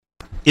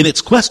In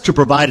its quest to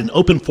provide an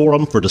open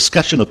forum for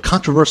discussion of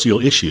controversial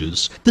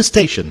issues, this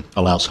station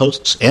allows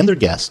hosts and their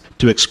guests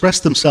to express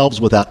themselves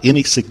without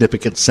any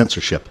significant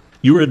censorship.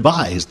 You are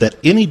advised that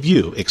any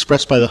view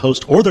expressed by the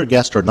host or their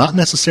guest are not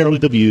necessarily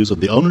the views of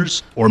the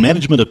owners or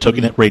management of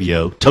TogiNet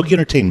Radio, Togi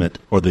Entertainment,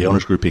 or the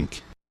Owners Group,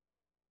 Inc.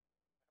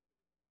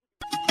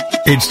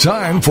 It's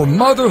time for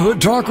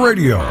Motherhood Talk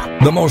Radio,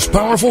 the most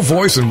powerful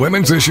voice in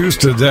women's issues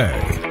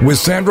today, with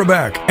Sandra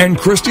Beck and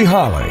Christy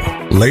Holly.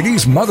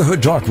 Ladies,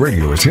 Motherhood Talk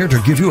Radio is here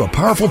to give you a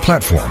powerful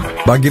platform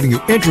by giving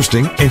you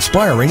interesting,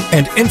 inspiring,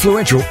 and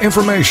influential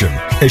information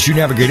as you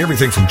navigate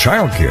everything from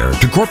childcare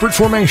to corporate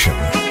formation.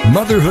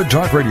 Motherhood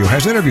Talk Radio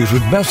has interviews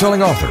with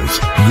best-selling authors,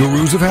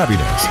 gurus of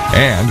happiness,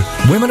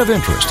 and women of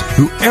interest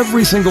who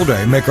every single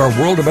day make our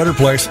world a better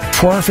place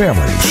for our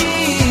families.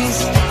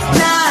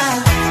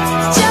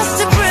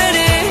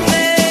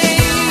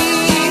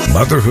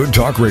 Motherhood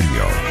Talk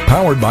Radio,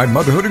 powered by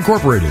Motherhood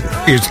Incorporated,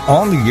 is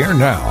on the air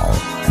now.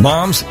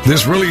 Moms,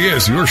 this really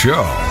is your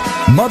show.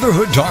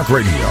 Motherhood Talk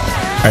Radio.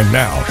 And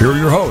now, here are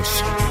your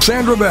hosts,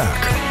 Sandra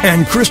Beck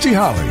and Christy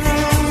Holly.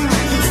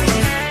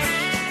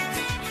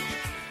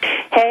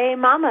 Hey,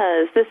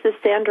 mamas, this is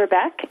Sandra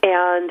Beck,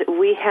 and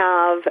we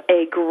have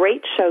a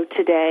great show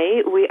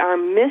today. We are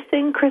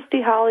missing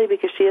Christy Holly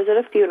because she is at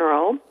a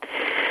funeral.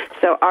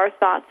 So our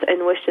thoughts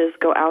and wishes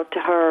go out to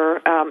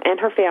her and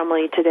her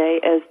family today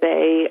as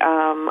they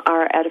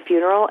are at a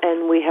funeral,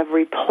 and we have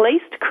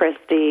replaced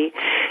Christy,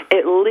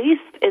 at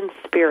least in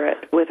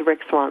spirit, with Rick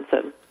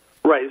Swanson.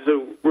 Right.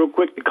 So real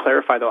quick to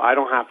clarify, though, I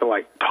don't have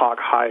to, talk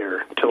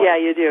higher. Yeah,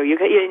 you do. You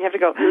have to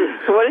go,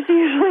 what does she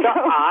usually go?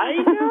 I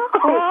know.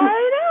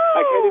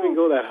 I can't even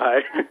go that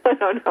high. I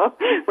don't know.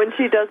 When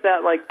she does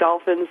that,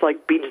 dolphins,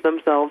 beach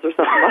themselves or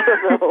something. I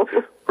don't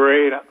know.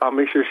 Great. I'll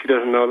make sure she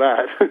doesn't know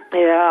that.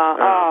 Yeah.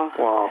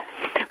 Wow.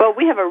 Well,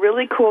 we have a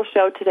really cool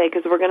show today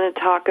because we're going to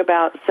talk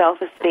about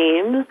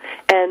self-esteem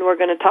and we're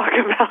going to talk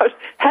about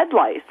head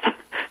lice,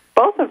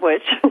 both of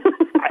which...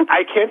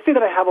 I can't say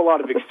that I have a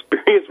lot of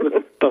experience with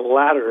the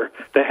latter,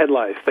 the head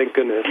lice, thank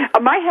goodness.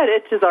 My head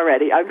itches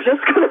already. I'm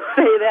just going to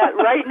say that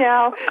right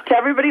now to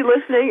everybody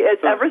listening.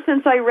 It's ever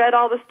since I read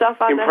all the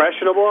stuff on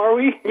Impressionable, are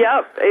we?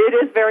 Yep,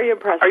 it is very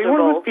impressionable. Are you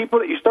one of those people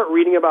that you start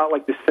reading about,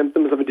 the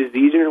symptoms of a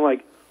disease, and you're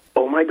like,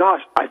 oh, my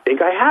gosh, I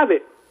think I have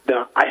it.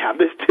 No, I have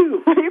this,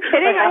 too. Are you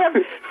kidding? I have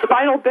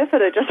spinal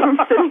bifida just from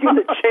sitting in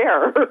the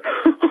chair.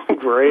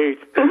 Great.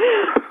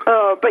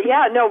 But,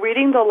 yeah, no,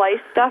 reading the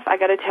lice stuff, I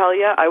got to tell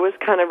you, I was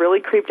kind of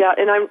really creeped out.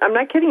 And I'm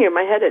not kidding you.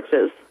 My head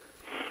itches.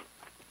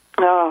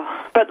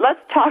 But let's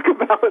talk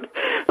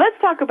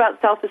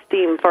about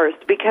self-esteem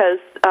first, because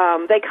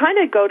they kind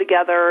of go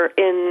together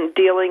in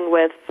dealing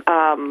with,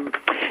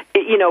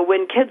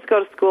 when kids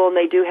go to school and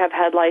they do have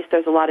head lice,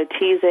 there's a lot of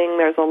teasing,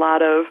 there's a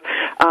lot of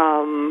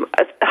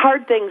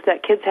hard things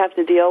that kids have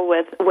to deal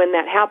with when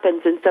that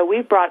happens. And so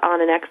we brought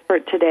on an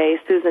expert today,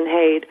 Susan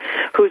Haid,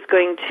 who's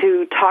going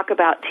to talk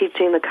about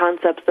teaching the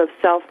concepts of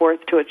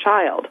self-worth to a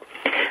child.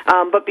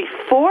 But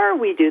before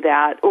we do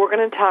that, we're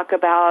going to talk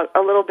about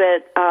a little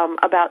bit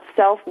about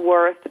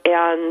self-worth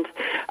and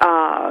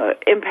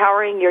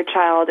empowering your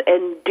child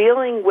and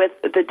dealing with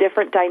the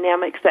different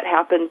dynamics that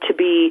happen to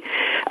be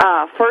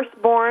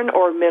firstborn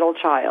or middle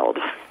child.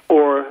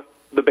 Or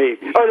the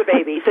baby. Or the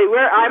baby. So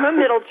I'm a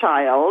middle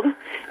child,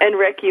 and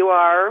Rick, you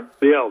are?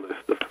 The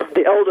eldest.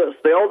 The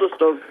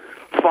eldest of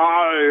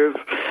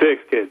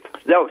 6 kids.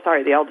 No,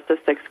 sorry, the eldest of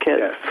 6 kids.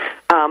 Yes.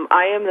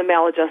 I am the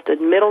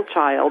maladjusted middle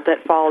child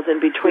that falls in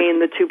between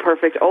the two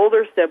perfect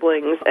older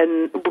siblings,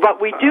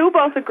 but we do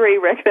both agree,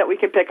 Rick, that we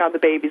can pick on the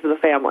babies of the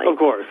family. Of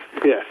course,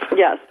 yes.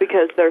 Yes,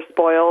 because they're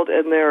spoiled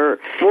and they're...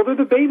 Well, they're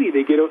the baby.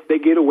 They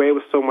get away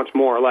with so much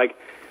more.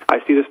 I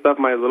see the stuff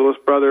my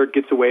littlest brother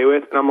gets away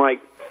with, and I'm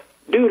like,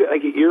 dude,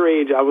 at your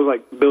age, I was,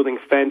 building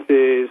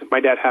fences. My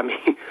dad had me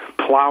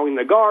plowing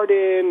the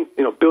garden,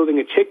 building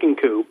a chicken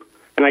coop,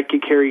 and I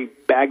could carry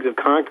bags of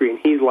concrete, and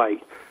he's,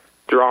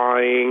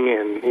 drawing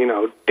and,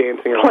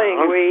 dancing around. Playing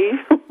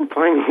Wii.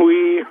 Playing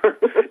Wii.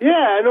 Yeah,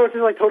 I know, it's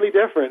just, totally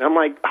different. I'm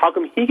like, how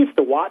come he gets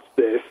to watch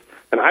this,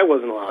 and I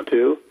wasn't allowed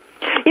to?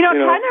 It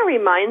kind of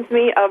reminds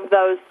me of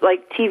those,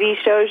 TV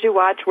shows you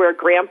watch where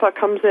Grandpa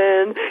comes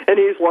in, and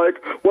he's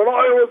like, when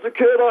I was a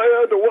kid,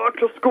 I had to walk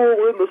to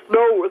school in the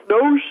snow with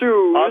no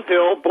shoes.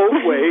 Uphill,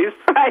 both ways.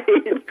 Right.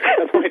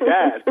 That's my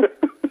dad.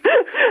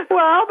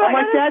 Well, but I'm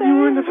like, Dad, you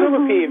were in the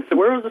Philippines, so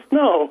where was the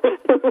snow?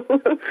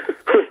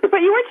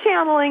 But you were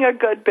channeling a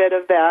good bit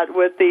of that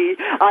with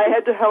I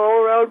had to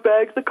haul around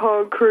bags of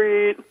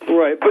concrete.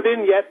 Right, but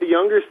then yet the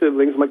younger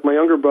siblings, my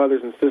younger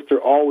brothers and sister,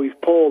 always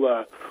pull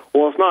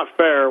well, it's not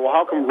fair. Well,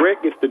 how come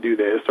Rick gets to do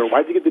this? Or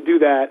why does he get to do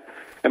that?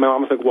 And my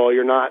mom was like, well,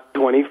 you're not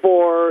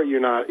 24, you're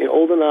not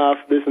old enough,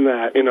 this and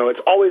that. It's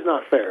always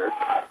not fair.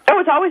 Oh,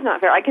 it's always not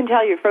fair. I can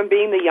tell you from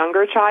being the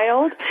younger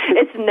child,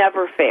 it's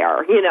never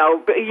fair,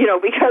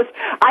 because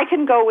I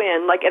can go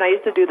in, and I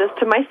used to do this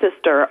to my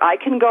sister, I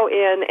can go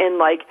in and,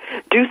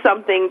 do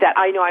something that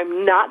I know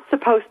I'm not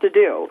supposed to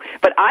do,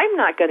 but I'm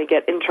not going to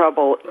get in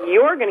trouble.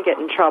 You're going to get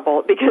in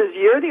trouble because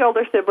you're the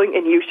older sibling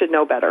and you should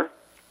know better.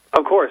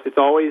 Of course, it's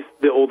always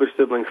the older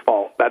sibling's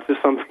fault. That's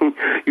just something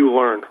you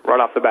learn right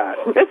off the bat.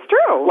 It's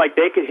true. Like,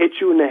 they could hit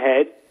you in the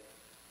head,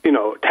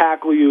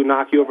 tackle you,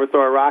 knock you over,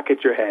 throw a rock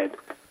at your head.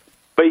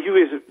 But if you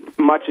as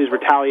much as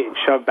retaliate and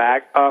shove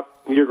back up,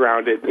 you're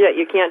grounded. Yeah,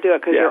 you can't do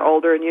it because you're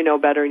older and you know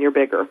better and you're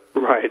bigger.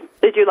 Right.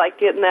 Did you like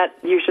getting that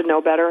you should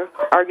know better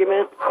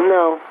argument?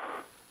 No.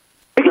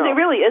 Because it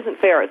really isn't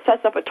fair. It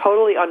sets up a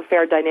totally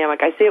unfair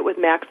dynamic. I see it with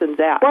Max and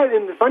Zach. Right,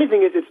 and the funny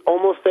thing is it's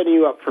almost setting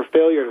you up for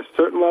failure at a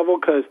certain level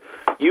because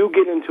you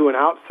get into an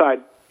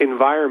outside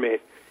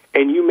environment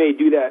and you may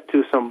do that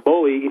to some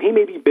bully, and he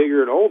may be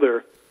bigger and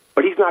older,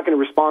 but he's not going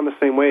to respond the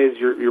same way as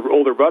your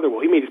older brother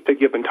will. He may just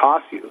pick you up and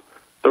toss you.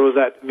 There was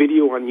that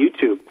video on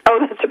YouTube. Oh,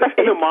 that's right.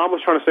 And the mom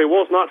was trying to say,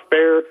 well, it's not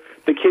fair.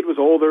 The kid was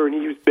older and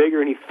he was bigger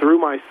and he threw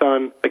my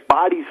son,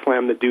 body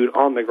slammed the dude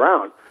on the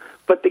ground.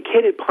 But the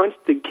kid had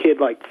punched the kid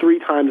 3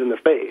 times in the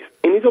face.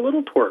 And he's a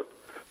little twerp.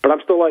 But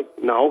I'm still like,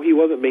 no, he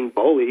wasn't being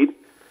bullied.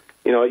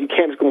 You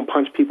can't just go and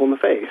punch people in the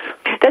face.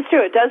 That's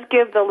true. It does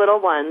give the little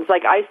ones,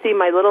 I see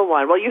my little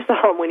one. Well, you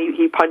saw him when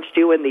he punched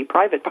you in the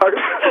private part.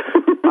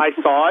 I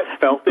saw it,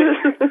 felt it,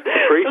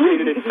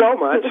 appreciated it so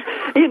much.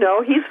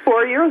 He's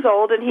 4 years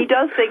old, and he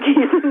does think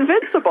he's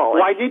invincible.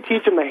 Well, I did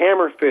teach him the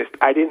hammer fist.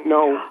 I didn't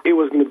know it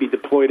was going to be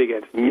deployed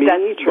against me.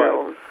 That's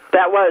true.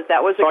 That was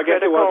so a I guess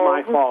critical. it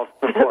was my fault.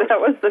 That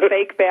was the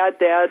fake bad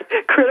dad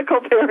critical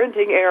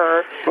parenting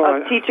error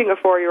of teaching a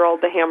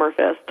 4-year-old the hammer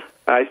fist.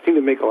 I seem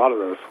to make a lot of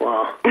those.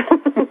 Wow.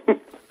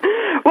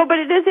 Well, but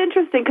it is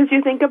interesting because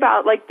you think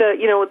about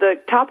the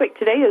topic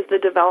today is the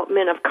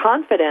development of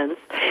confidence,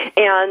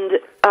 and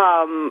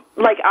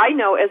I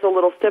know as a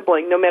little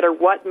sibling, no matter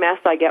what mess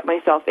I get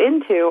myself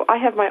into, I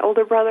have my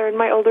older brother and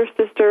my older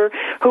sister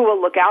who will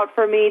look out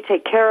for me,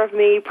 take care of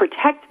me,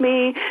 protect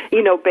me,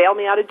 bail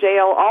me out of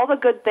jail, all the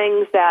good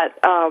things that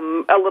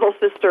a little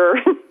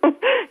sister,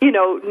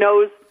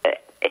 knows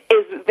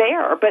is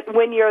there. But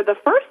when you're the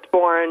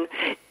firstborn,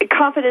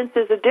 confidence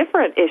is a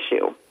different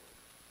issue.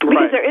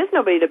 Because there is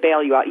nobody to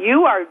bail you out.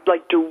 You are,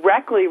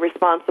 directly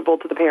responsible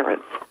to the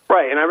parents.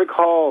 Right, and I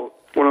recall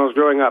when I was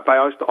growing up,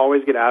 I used to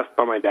always get asked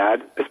by my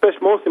dad,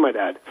 mostly my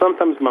dad,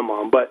 sometimes my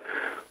mom, but,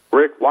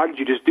 Rick, why did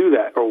you just do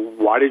that? Or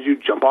why did you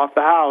jump off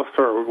the house?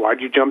 Or why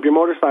did you jump your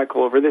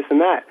motorcycle over this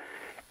and that?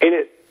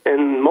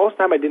 And most of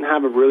the time I didn't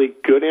have a really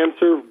good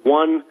answer.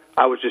 One,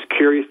 I was just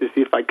curious to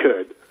see if I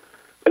could.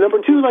 And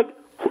number two,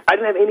 I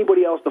didn't have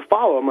anybody else to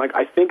follow. I'm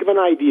I think of an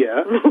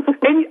idea,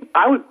 and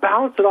I would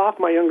bounce it off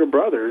my younger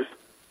brothers.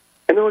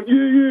 And they're like,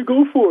 yeah,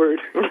 go for it.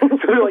 So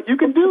they're like, you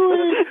can do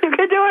it. You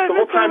can do it. The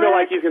whole time they're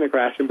like, he's going to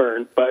crash and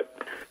burn.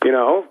 But,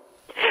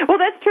 Well,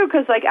 that's true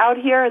because, out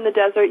here in the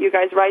desert, you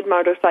guys ride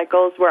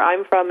motorcycles. Where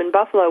I'm from in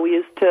Buffalo, we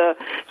used to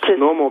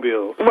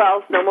snowmobiles.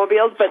 Well,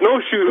 snowmobiles, but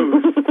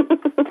snowshoes.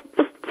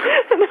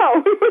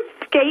 No, we would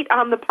skate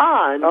on the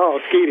pond. Oh,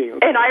 skating.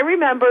 Okay. And I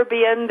remember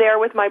being there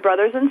with my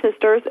brothers and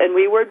sisters, and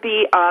we would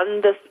be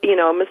on this,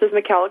 Mrs.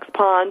 McKellick's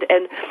pond,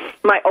 and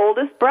my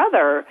oldest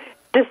brother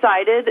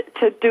decided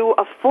to do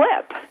a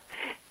flip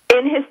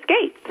in his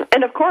skates.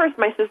 And, of course,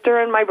 my sister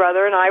and my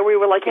brother and I, we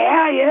were like,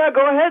 yeah,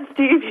 go ahead,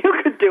 Steve,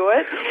 you could do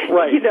it.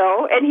 Right.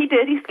 And he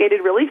did. He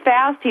skated really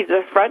fast. He did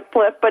a front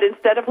flip, but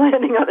instead of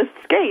landing on his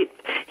skates,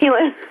 he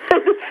landed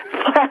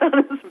flat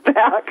on his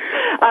back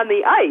on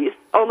the ice.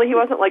 Only he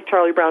wasn't like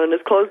Charlie Brown and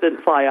his clothes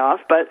didn't fly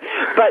off. But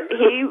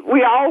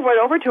we all went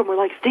over to him. We're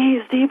like,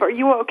 Steve, are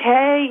you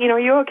okay? Are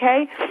you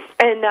okay?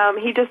 And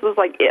he just was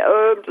like, yeah,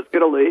 I'm just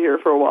going to lay here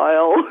for a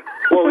while.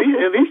 Well,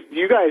 at least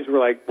you guys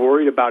were,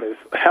 worried about his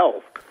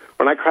health.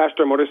 When I crashed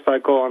our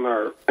motorcycle in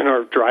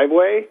our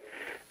driveway,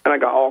 and I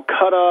got all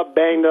cut up,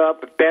 banged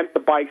up, bent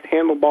the bike's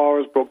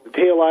handlebars, broke the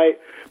taillight,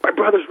 my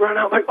brothers ran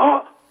out like,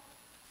 oh,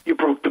 you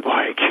broke the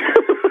bike.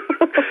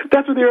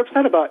 That's what they were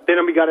upset about.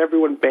 Then we got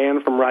everyone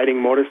banned from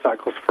riding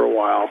motorcycles for a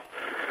while.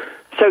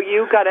 So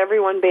you got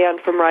everyone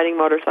banned from riding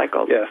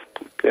motorcycles? Yes.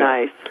 Yeah.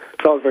 Nice.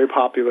 So I was very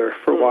popular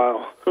for a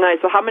while. Nice.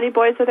 So how many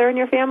boys are there in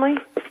your family?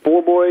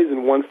 4 boys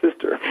and 1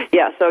 sister.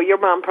 Yeah, so your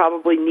mom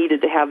probably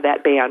needed to have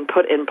that ban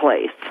put in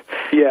place.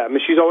 Yeah,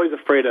 she's always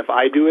afraid if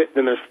I do it,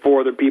 then there's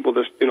 4 other people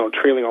just,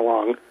 trailing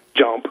along.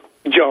 Jump,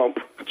 jump,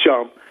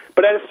 jump.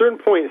 But at a certain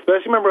point,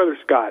 especially my brother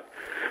Scott,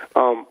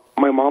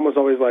 my mom was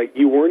always like,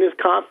 you weren't as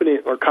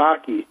confident or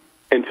cocky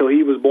until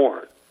he was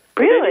born.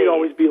 Really? And then he'd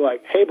always be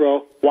like, hey,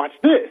 bro, watch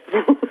this.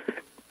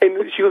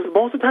 And she goes,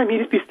 most of the time he'd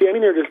just be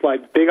standing there just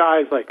big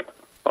eyes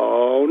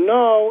oh,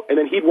 no. And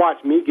then he'd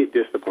watch me get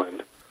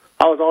disciplined.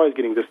 I was always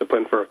getting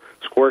disciplined for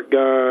squirt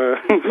gun,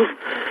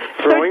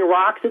 throwing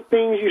rocks at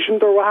things you shouldn't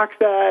throw rocks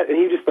at. And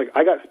he just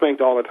I got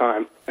spanked all the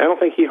time. I don't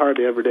think he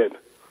hardly ever did.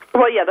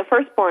 Well, yeah, the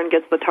firstborn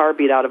gets the tar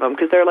beat out of them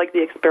because they're like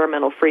the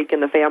experimental freak in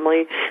the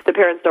family. The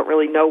parents don't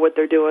really know what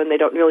they're doing. They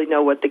don't really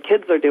know what the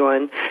kids are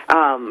doing.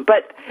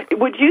 But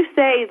would you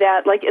say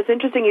that, it's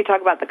interesting you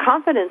talk about the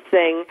confidence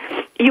thing,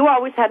 you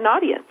always had an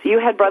audience. You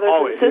had brothers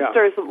and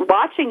sisters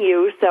watching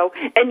you,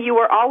 and you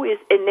were always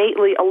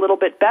innately a little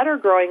bit better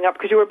growing up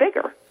because you were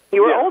bigger.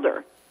 You were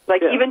older,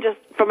 even just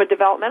from a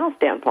developmental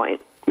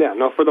standpoint. Yeah,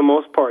 no, for the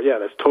most part, yeah,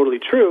 that's totally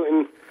true.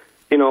 And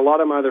a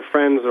lot of my other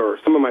friends or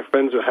some of my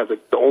friends who have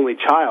the only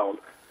child,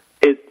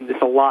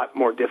 it's a lot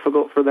more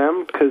difficult for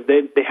them because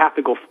they have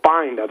to go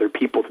find other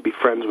people to be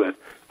friends with.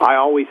 I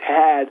always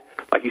had,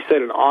 like you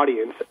said, an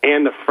audience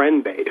and a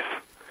friend base.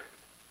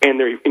 And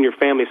they're in your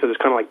family, so it's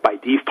kind of like by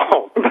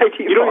default.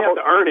 You don't have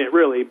to earn it,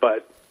 really,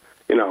 but,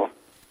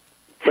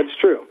 but it's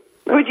true.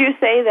 Would you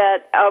say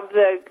that of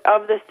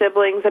the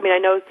siblings, I mean, I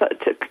know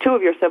two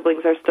of your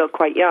siblings are still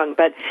quite young,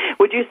 but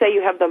would you say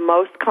you have the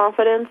most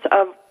confidence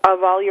of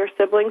all your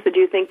siblings? Do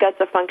you think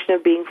that's a function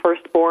of being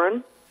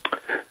firstborn?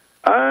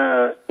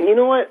 You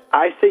know what?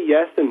 I say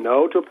yes and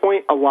no to a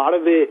point. A lot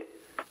of it,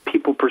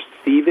 people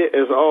perceive it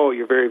as, oh,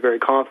 you're very, very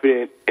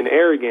confident and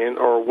arrogant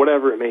or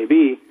whatever it may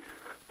be.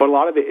 But a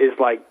lot of it is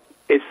like,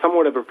 it's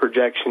somewhat of a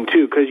projection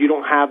too, because you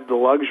don't have the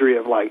luxury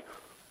of like,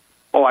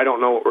 oh, I don't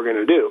know what we're going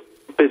to do.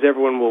 Because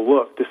everyone will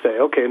look to say,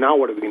 okay, now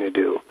what are we going to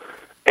do?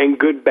 And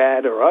good,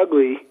 bad, or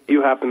ugly,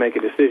 you have to make a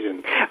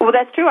decision. Well,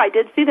 that's true. I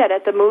did see that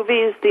at the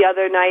movies the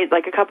other night,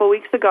 like a couple of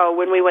weeks ago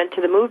when we went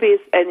to the movies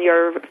and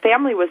your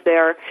family was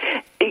there.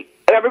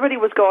 Everybody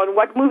was going,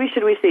 what movie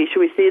should we see?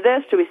 Should we see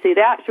this? Should we see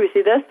that? Should we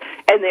see this?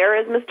 And there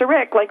is Mr.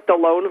 Rick, like the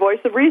lone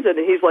voice of reason.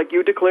 And he's like,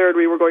 you declared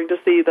we were going to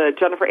see the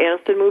Jennifer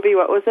Aniston movie.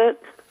 What was it?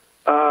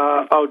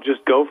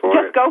 Just go for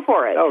it? Just go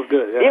for it. Oh,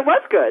 good. Yeah. It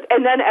was good.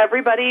 And then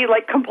everybody,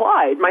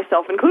 complied,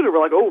 myself included.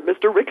 We're like, oh,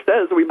 Mr. Rick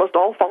says we must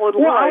all follow the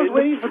line. Well, I was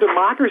waiting for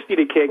democracy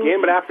to kick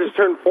in, but after a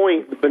certain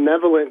point,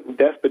 benevolent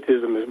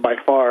despotism is by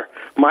far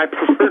my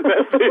preferred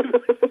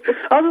method.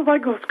 I was just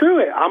like, oh, screw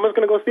it. I'm just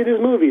going to go see this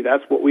movie.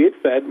 That's what we had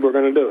said. We're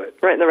going to do it.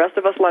 Right, and the rest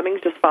of us lemmings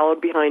just followed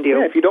behind you.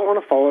 Yeah, if you don't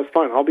want to follow, it's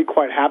fine. I'll be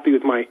quite happy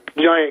with my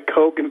giant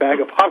Coke and bag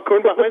of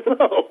popcorn by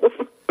myself.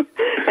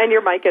 And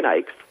your Mike and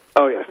Ike's.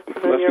 Oh, yes.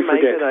 And your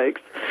Mike and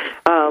Ike's.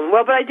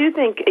 Well, but I do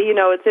think,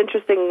 it's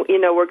interesting,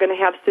 we're going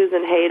to have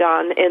Susan Haight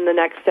on in the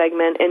next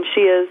segment, and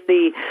she is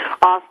the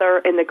author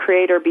and the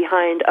creator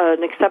behind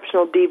an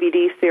exceptional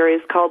DVD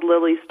series called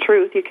Lily's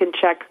Truth. You can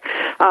check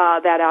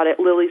that out at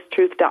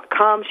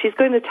liliestruth.com. She's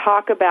going to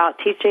talk about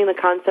teaching the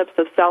concepts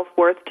of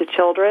self-worth to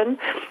children,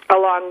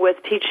 along with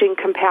teaching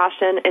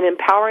compassion and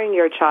empowering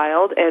your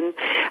child. And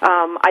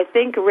I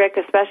think, Rick,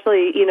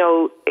 especially,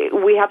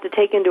 we have to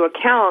take into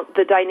account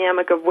the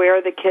dynamic of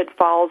where the kid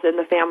falls in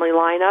the family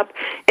lineup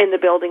in the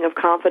building of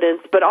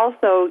confidence, but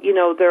also,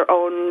 their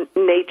own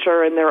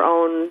nature and their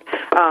own,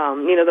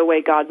 the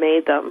way God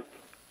made them.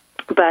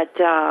 But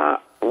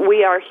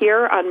we are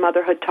here on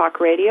Motherhood Talk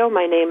Radio.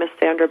 My name is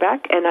Sandra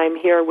Beck, and I'm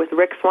here with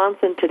Rick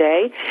Swanson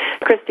today.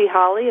 Christy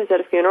Holly is at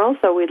a funeral,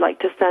 so we'd like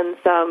to send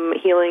some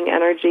healing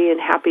energy and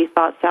happy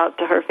thoughts out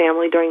to her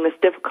family during this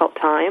difficult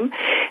time.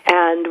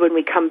 And when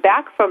we come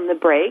back from the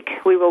break,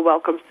 we will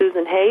welcome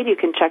Susan Haight. You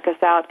can check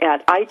us out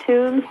at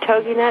iTunes,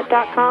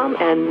 TogiNet.com,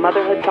 and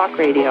Motherhood Talk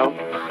Radio.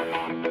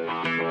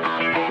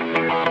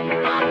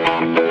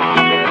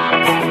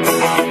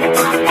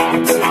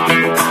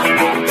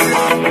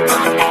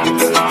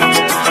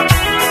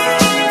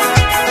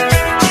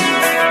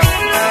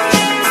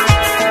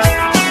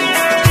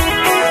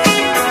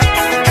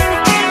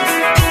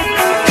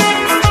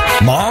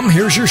 Mom,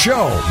 here's your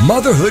show,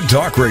 Motherhood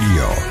Talk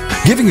Radio,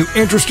 giving you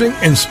interesting,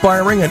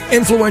 inspiring, and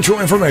influential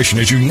information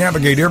as you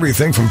navigate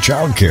everything from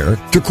childcare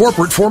to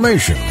corporate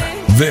formation.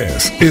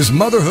 This is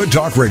Motherhood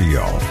Talk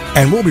Radio,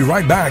 and we'll be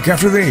right back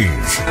after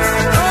these.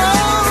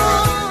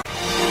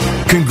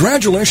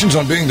 Congratulations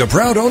on being the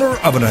proud owner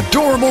of an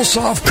adorable,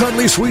 soft,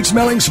 cuddly,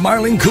 sweet-smelling,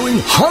 smiling, cooing,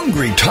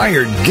 hungry,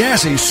 tired,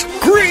 gassy,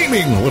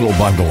 screaming little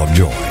bundle of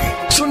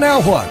joy. So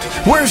now what?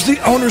 Where's the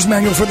owner's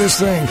manual for this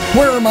thing?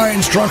 Where are my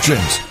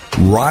instructions?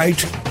 Right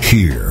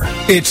here.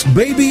 It's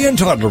Baby and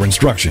Toddler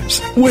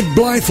Instructions with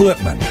Blythe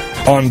Lipman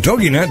on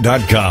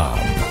TogiNet.com.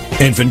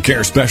 Infant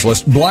care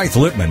specialist Blythe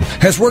Lipman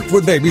has worked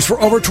with babies for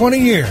over 20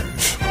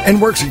 years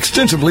and works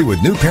extensively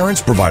with new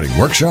parents, providing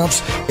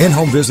workshops,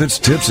 in-home visits,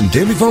 tips, and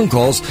daily phone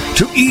calls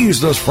to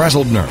ease those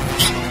frazzled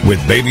nerves.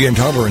 With Baby and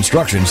Toddler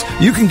Instructions,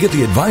 you can get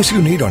the advice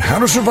you need on how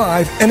to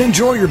survive and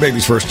enjoy your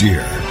baby's first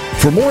year.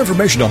 For more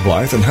information on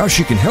Blythe and how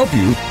she can help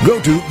you, go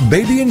to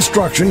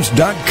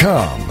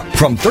babyinstructions.com.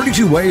 From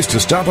 32 ways to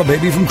stop a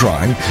baby from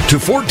crying to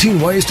 14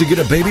 ways to get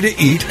a baby to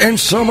eat and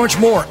so much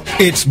more.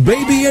 It's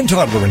Baby and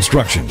Toddler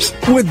Instructions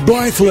with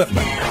Blythe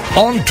Lipman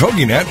on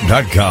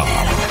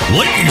TogiNet.com.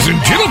 Ladies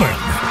and gentlemen,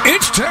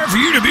 it's time for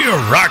you to be a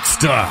rock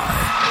star.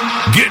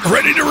 Get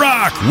ready to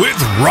rock with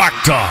Rock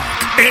Talk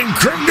and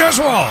Craig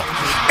Deswald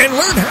and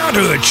learn how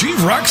to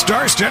achieve rock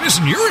star status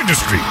in your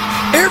industry.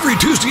 Every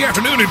Tuesday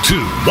afternoon at 2,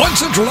 1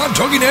 Central on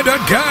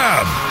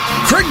TogiNet.com.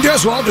 Craig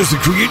Deswald is the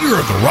creator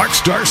of the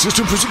Rockstar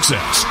System for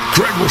Success.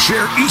 Craig will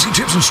share easy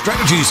tips and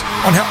strategies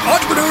on how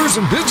entrepreneurs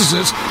and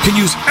businesses can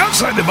use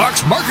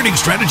outside-the-box marketing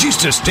strategies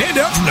to stand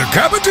out from their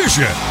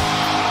competition.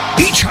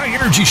 Each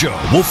high-energy show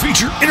will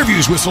feature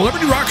interviews with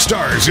celebrity rock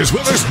stars as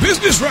well as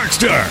business rock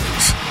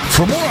stars.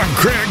 For more on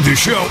Craig, the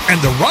show,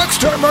 and the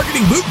Rockstar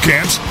Marketing Boot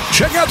Camps,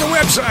 check out the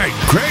website,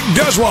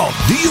 CraigDuswalt,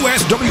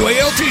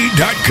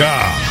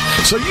 DUSWALT.com,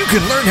 so you can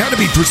learn how to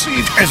be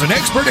perceived as an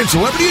expert and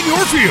celebrity in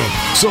your field,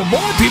 so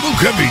more people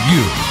come to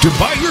you to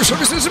buy your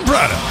services and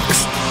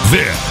products.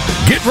 Then,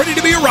 get ready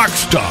to be a rock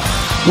star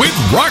with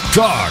Rock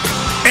Talk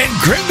and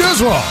Craig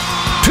Duswalt.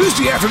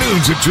 Tuesday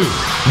afternoons at 2,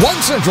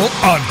 1 Central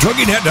on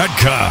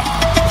TogiNet.com.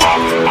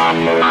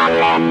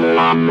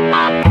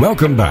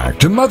 Welcome back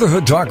to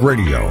Motherhood Talk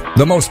Radio,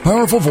 the most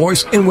powerful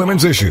voice in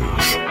women's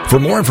issues. For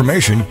more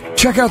information,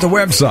 check out the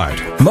website,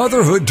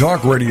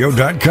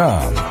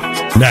 motherhoodtalkradio.com.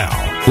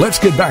 Now, let's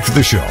get back to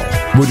the show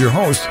with your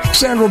hosts,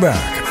 Sandra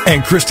Beck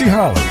and Christy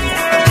Holly.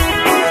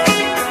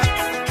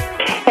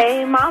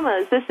 Hey,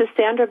 mamas, this is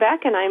Sandra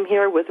Beck, and I'm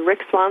here with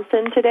Rick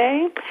Swanson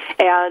today,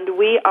 and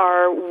we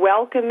are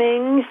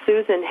welcoming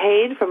Susan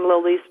Haid from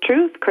Lily's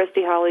Truth.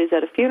 Christy Holly's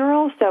at a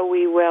funeral, so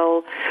we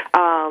will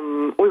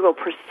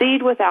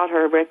proceed without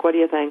her. Rick, what do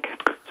you think?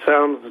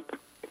 Sounds.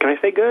 Can I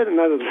say good? And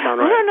that doesn't sound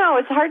right. I don't know.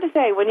 It's hard to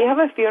say. When you have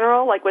a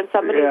funeral, like when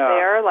somebody's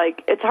there,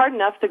 like it's hard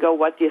enough to go,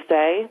 what do you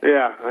say?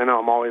 Yeah, I know.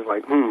 I'm always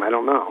like, I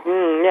don't know.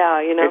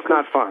 Yeah, you know. It's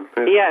not fun.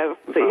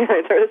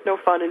 There is no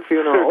fun in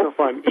funerals. There's no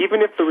fun.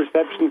 Even if the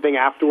reception thing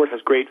afterward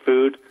has great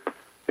food,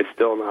 it's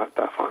still not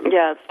that fun.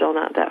 Yeah, it's still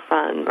not that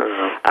fun.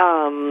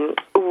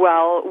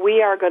 Well,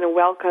 we are going to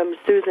welcome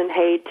Susan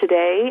Haid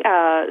today.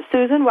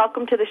 Susan,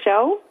 welcome to the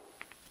show.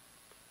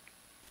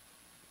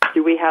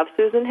 Do we have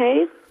Susan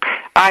Haid?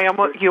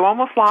 You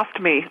almost lost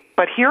me,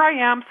 but here I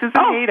am,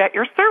 Susan Haid, at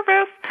your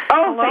service.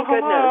 Oh, hello, thank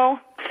goodness.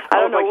 I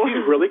don't know.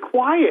 She's really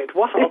quiet.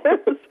 Wow.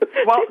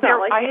 Well,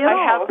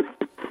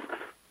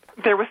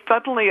 there was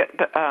suddenly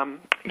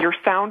your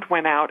sound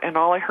went out, and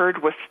all I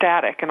heard was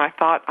static, and I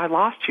thought I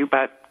lost you,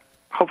 but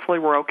hopefully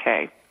we're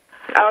okay.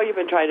 Oh, you've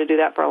been trying to do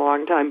that for a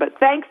long time, but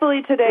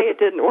thankfully today it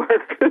didn't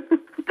work.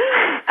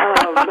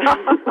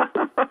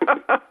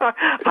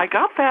 I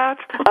got that.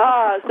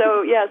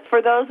 So, yes,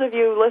 for those of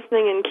you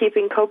listening and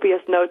keeping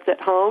copious notes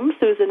at home,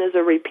 Susan is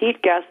a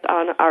repeat guest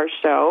on our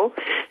show.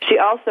 She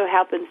also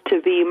happens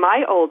to be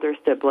my older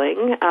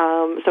sibling.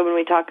 So when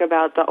we talk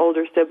about the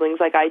older siblings,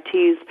 like I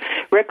tease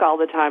Rick all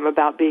the time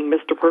about being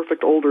Mr.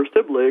 Perfect older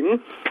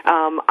sibling,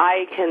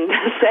 I can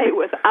say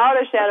without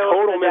a shadow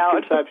of a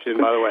doubt. Total misconception,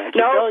 by the way. I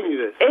keep telling you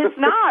this. It's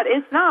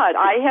not.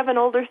 I have an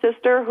older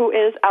sister who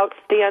is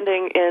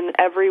outstanding in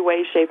every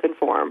way, shape, and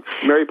form.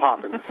 Mary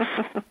Poppins,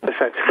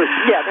 essentially.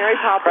 Yeah, Mary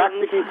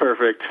Poppins.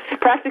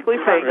 Practically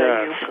perfect.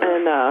 Yes.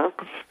 And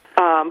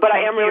but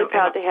I am really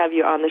proud to have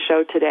you on the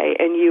show today,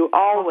 and you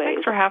always.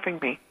 Thanks for having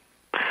me.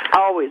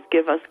 Always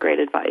give us great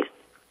advice.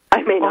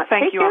 I may not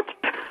thank take you. it.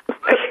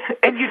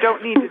 And you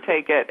don't need to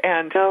take it.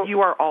 And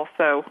you are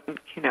also,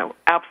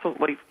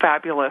 absolutely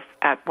fabulous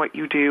at what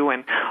you do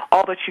and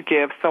all that you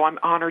give. So I'm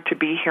honored to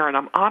be here, and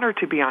I'm honored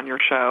to be on your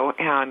show.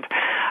 And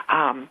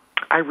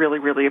I really,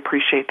 really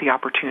appreciate the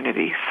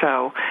opportunity.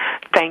 So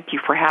thank you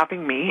for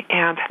having me,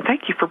 and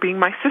thank you for being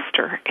my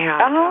sister.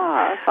 And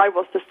I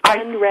will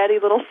suspend Ratty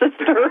Little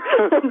Sister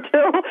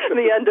until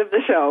the end of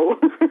the show.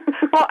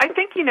 Well, I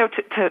think,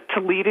 to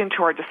lead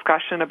into our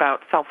discussion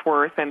about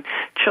self-worth and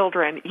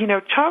children,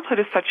 childhood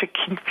is such a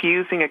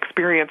confusing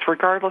experience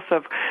regardless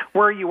of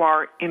where you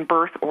are in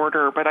birth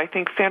order. But I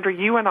think, Sandra,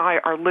 you and I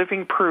are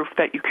living proof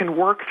that you can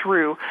work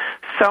through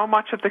so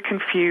much of the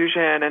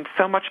confusion and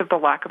so much of the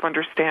lack of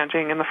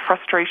understanding and the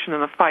frustration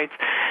and the fights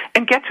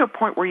and get to a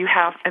point where you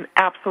have an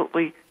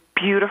absolutely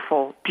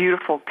beautiful,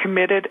 beautiful,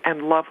 committed,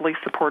 and lovely,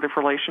 supportive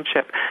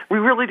relationship. We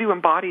really do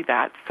embody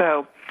that.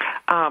 So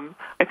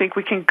I think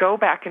we can go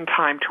back in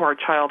time to our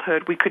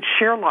childhood. We could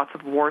share lots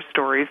of war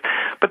stories,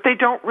 but they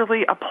don't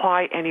really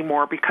apply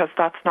anymore because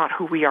that's not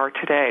who we are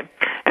today.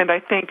 And I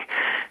think,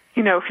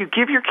 if you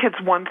give your kids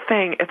one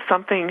thing, it's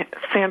something,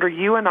 Sandra,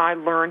 you and I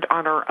learned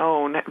on our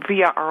own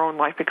via our own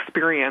life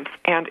experience,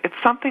 and it's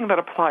something that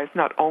applies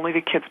not only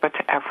to kids but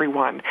to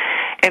everyone.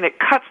 And it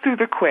cuts through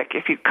the quick.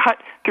 If you cut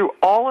through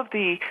all of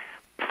the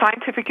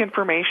scientific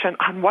information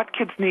on what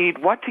kids need,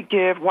 what to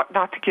give, what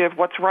not to give,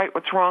 what's right,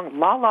 what's wrong,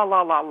 la, la,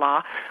 la, la,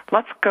 la,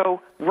 let's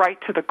go right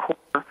to the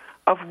core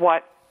of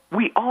what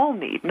we all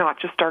need, not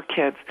just our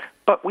kids,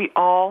 but we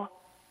all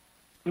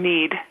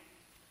need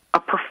a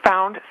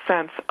profound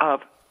sense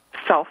of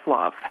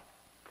self-love,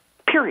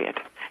 period.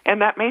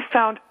 And that may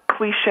sound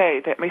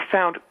cliche, that may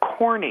sound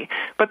corny,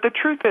 but the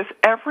truth is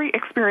every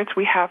experience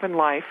we have in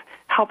life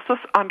helps us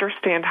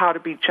understand how to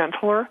be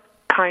gentler,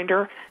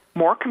 kinder,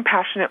 more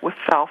compassionate with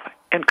self,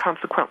 and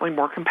consequently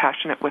more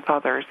compassionate with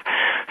others.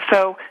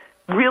 So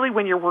really,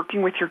 when you're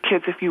working with your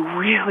kids, if you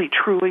really,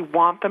 truly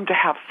want them to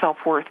have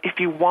self-worth, if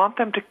you want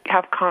them to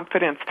have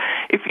confidence,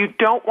 if you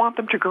don't want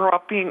them to grow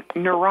up being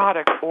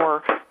neurotic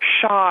or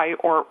shy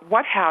or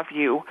what have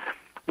you,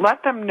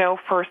 let them know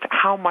first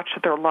how much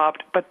they're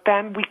loved, but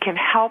then we can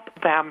help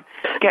them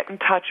get in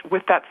touch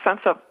with that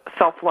sense of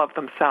self-love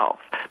themselves.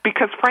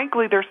 Because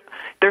frankly,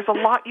 there's a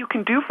lot you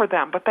can do for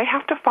them, but they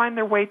have to find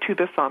their way to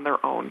this on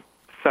their own.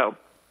 So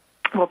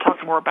we'll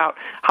talk more about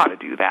how to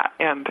do that.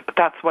 And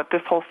that's what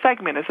this whole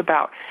segment is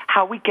about,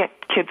 how we get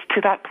kids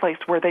to that place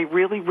where they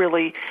really,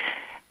 really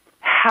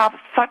have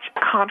such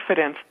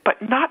confidence,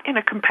 but not in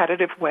a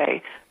competitive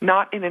way,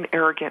 not in an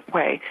arrogant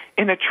way,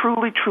 in a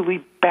truly,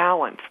 truly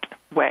balanced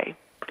way.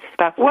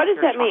 That's what does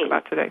that mean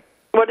about today.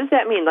 What does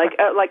that mean? Like,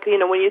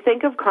 when you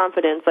think of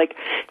confidence,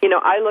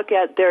 I look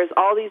at, there's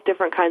all these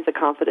different kinds of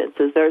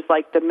confidences. There's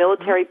like the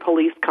military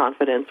police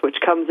confidence, which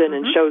comes in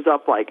and shows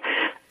up like,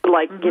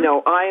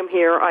 I am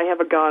here, I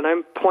have a gun,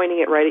 I'm pointing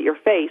it right at your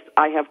face,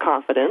 I have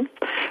confidence,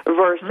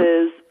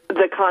 versus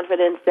the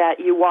confidence that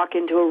you walk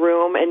into a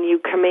room and you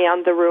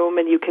command the room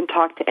and you can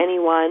talk to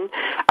anyone,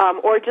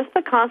 or just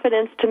the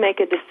confidence to make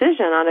a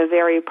decision on a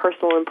very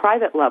personal and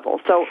private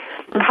level. So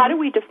how do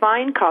we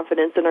define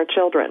confidence in our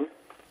children?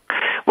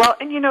 Well,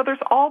 and there's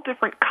all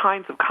different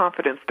kinds of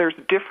confidence. There's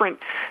different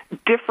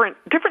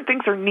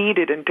things are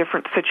needed in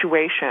different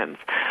situations.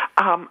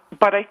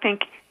 But I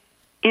think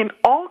in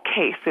all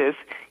cases,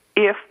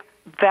 if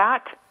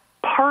that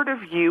part of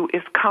you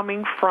is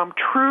coming from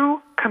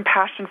true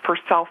compassion for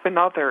self and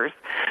others,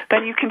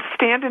 then you can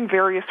stand in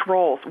various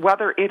roles,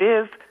 whether it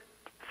is,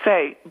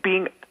 say,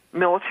 being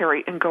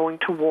military and going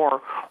to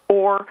war,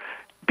 or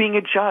being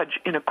a judge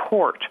in a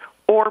court,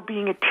 or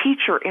being a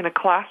teacher in a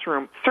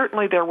classroom.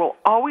 Certainly there will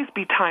always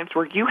be times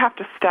where you have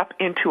to step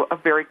into a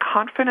very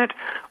confident,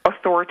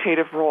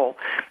 authoritative role.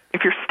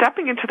 If you're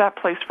stepping into that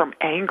place from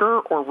anger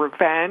or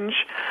revenge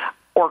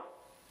or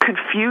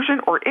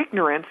confusion or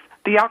ignorance,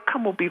 the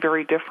outcome will be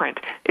very different.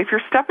 If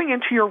you're stepping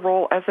into your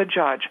role as a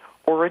judge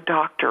or a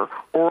doctor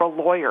or a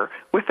lawyer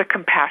with a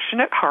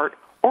compassionate heart,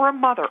 or a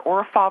mother or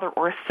a father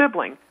or a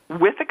sibling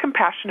with a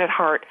compassionate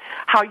heart,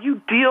 how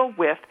you deal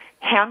with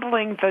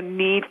handling the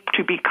need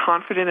to be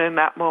confident in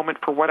that moment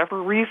for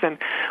whatever reason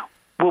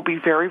will be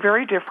very,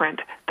 very different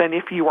than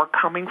if you are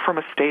coming from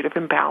a state of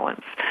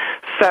imbalance.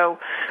 So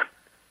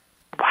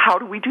how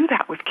do we do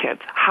that with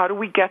kids? How do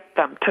we get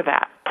them to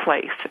that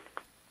place?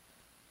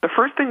 The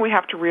first thing we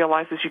have to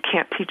realize is you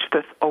can't teach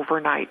this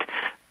overnight.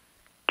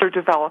 They're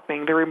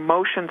developing. Their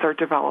emotions are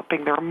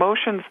developing. Their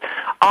emotions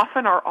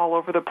often are all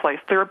over the place.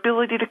 Their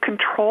ability to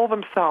control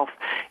themselves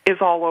is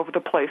all over the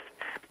place.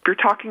 If you're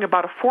talking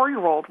about a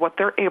 4-year-old, what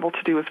they're able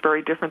to do is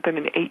very different than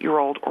an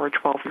 8-year-old or a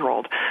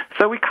 12-year-old.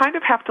 So we kind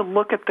of have to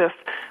look at this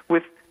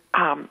with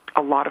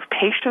a lot of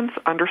patience,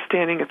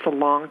 understanding it's a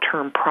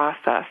long-term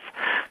process.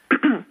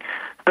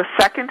 The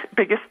second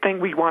biggest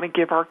thing we want to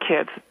give our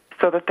kids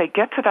so that they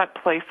get to that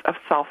place of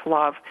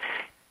self-love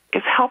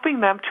is helping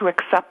them to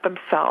accept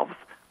themselves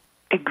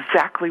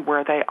exactly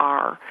where they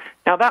are.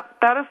 Now,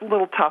 that is a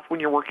little tough when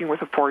you're working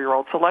with a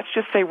 4-year-old. So let's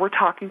just say we're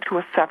talking to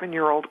a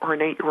 7-year-old or an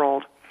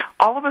 8-year-old.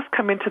 All of us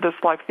come into this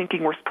life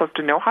thinking we're supposed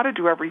to know how to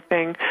do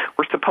everything,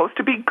 we're supposed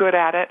to be good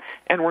at it,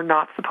 and we're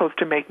not supposed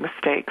to make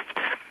mistakes.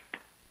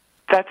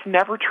 That's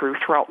never true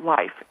throughout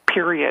life,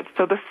 period.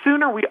 So the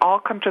sooner we all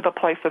come to the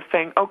place of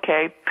saying,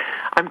 okay,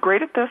 I'm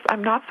great at this,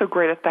 I'm not so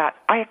great at that,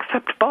 I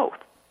accept both.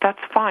 That's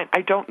fine.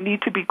 I don't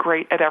need to be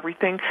great at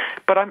everything,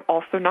 but I'm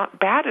also not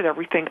bad at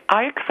everything.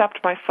 I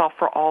accept myself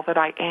for all that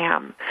I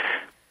am.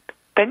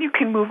 Then you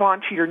can move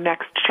on to your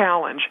next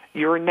challenge,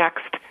 your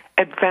next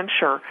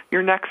adventure,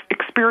 your next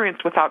experience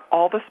without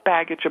all this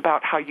baggage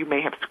about how you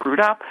may have screwed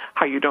up,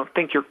 how you don't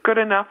think you're good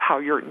enough, how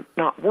you're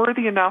not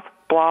worthy enough,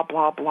 blah,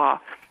 blah, blah.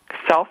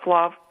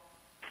 Self-love,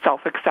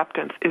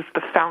 self-acceptance is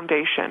the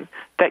foundation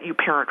that you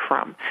parent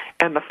from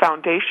and the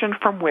foundation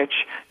from which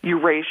you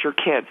raise your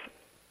kids.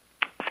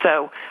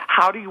 So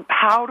how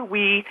do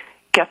we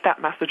get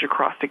that message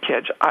across to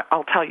kids?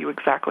 I'll tell you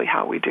exactly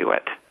how we do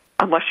it,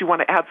 unless you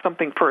want to add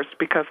something first,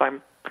 because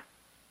I'm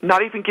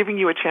not even giving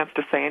you a chance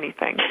to say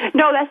anything.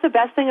 No, that's the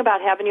best thing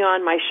about having you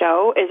on my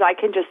show is I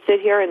can just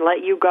sit here and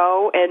let you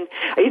go. And,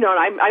 and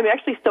I'm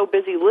actually so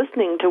busy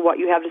listening to what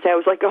you have to say. I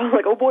was like,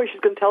 oh boy,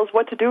 she's going to tell us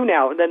what to do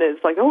now. And then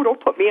it's like, oh, don't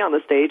put me on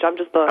the stage. I'm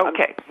just the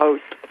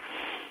host.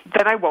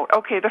 Then I won't.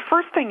 Okay, the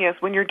first thing is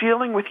when you're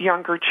dealing with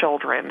younger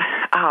children,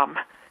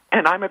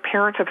 and I'm a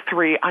parent of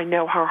 3, I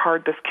know how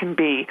hard this can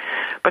be.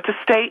 But to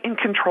stay in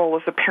control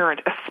as a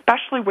parent,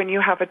 especially when you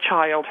have a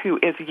child who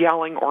is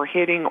yelling or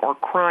hitting or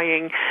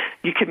crying,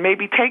 you can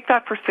maybe take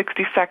that for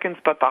 60 seconds,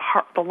 but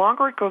the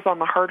longer it goes on,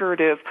 the harder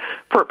it is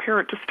for a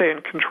parent to stay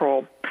in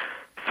control.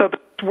 So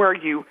that's where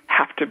you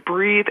have to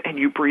breathe, and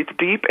you breathe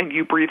deep, and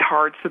you breathe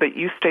hard so that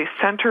you stay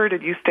centered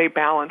and you stay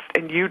balanced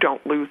and you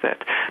don't lose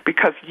it,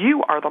 because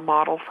you are the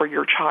model for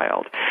your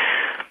child.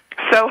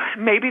 So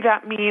maybe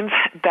that means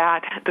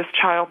that this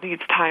child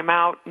needs time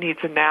out, needs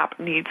a nap,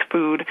 needs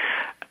food.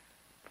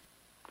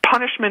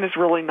 Punishment is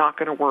really not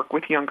going to work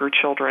with younger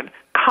children.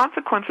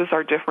 Consequences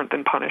are different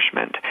than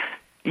punishment.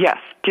 Yes,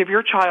 give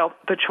your child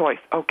the choice.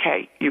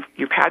 Okay,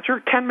 you've had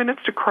your 10 minutes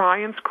to cry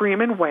and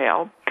scream and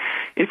wail.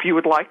 If you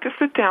would like to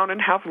sit down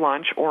and have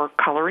lunch or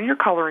color in your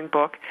coloring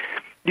book,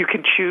 you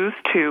can choose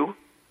to,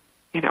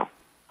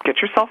 get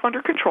yourself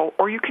under control,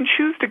 or you can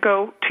choose to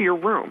go to your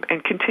room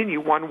and continue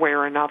one way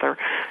or another.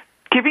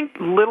 Giving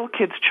little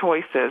kids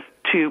choices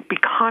to be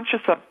conscious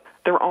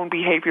their own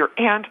behavior,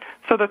 and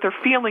so that they're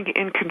feeling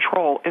in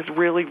control is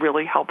really,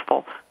 really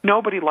helpful.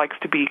 Nobody likes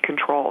to be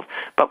controlled,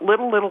 but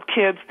little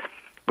kids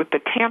with the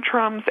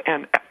tantrums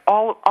and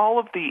all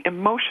of the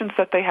emotions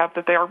that they have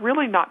that they are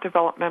really not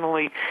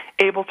developmentally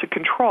able to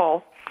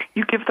control,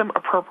 you give them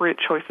appropriate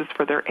choices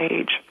for their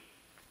age.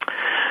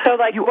 So,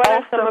 like, what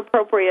are some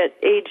appropriate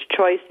age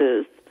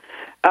choices?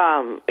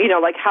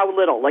 Like how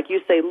little? Like you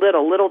say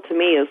little. Little to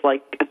me is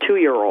like a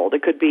 2-year-old.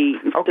 It could be,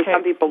 to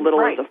some people, little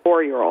is a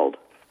 4-year-old.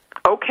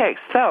 Okay,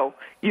 so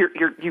you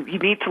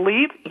need to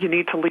leave. You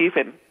need to leave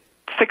in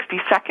 60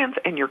 seconds,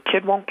 and your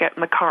kid won't get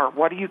in the car.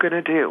 What are you going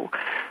to do?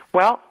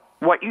 Well,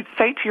 what you'd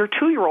say to your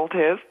 2-year-old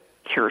is,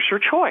 here's your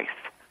choice.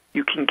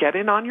 You can get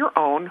in on your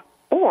own,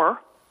 or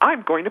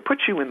I'm going to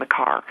put you in the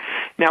car.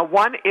 Now,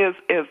 one is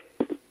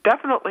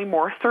definitely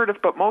more assertive,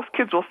 but most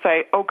kids will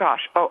say,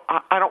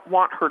 I don't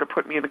want her to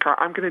put me in the car.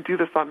 I'm going to do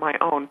this on my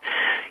own.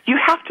 You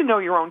have to know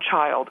your own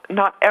child.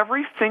 Not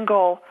every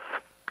single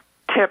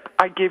tip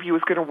I give you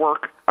is going to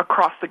work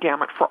across the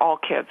gamut for all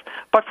kids.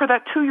 But for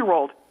that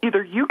 2-year-old,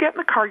 either you get in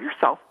the car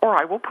yourself or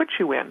I will put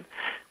you in.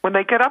 When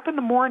they get up in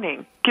the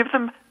morning, give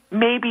them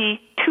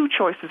maybe 2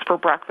 choices for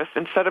breakfast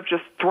instead of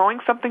just throwing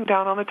something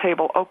down on the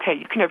table. Okay,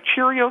 you can have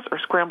Cheerios or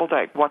scrambled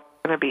egg. What's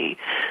it going to be?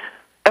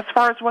 As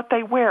far as what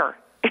they wear,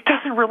 it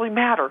doesn't really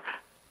matter.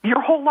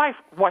 Your whole life,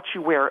 what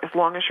you wear, as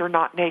long as you're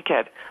not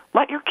naked.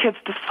 Let your kids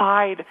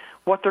decide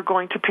what they're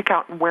going to pick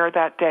out and wear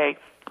that day,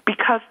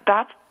 because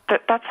that's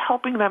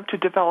helping them to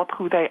develop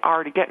who they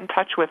are, to get in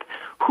touch with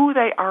who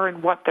they are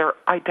and what their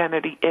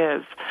identity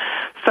is.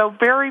 So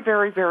very,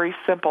 very, very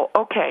simple.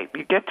 Okay,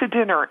 you get to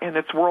dinner and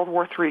it's World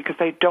War III because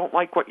they don't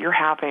like what you're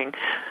having.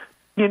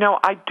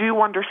 I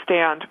do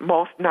understand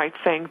most nights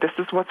saying, this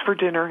is what's for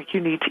dinner,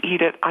 you need to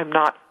eat it, I'm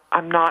not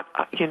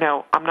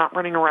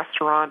running a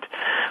restaurant.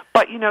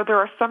 But, there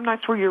are some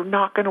nights where you're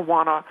not going to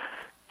want to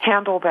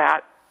handle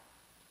that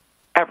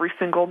every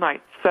single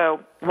night.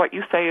 So what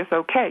you say is,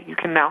 okay, you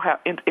can now have,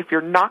 if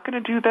you're not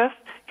going to do this,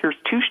 here's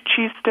 2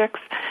 cheese sticks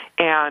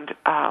and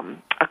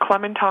a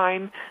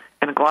clementine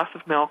and a glass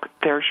of milk.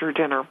 There's your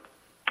dinner.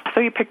 So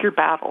you pick your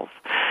battles.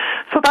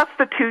 So that's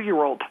the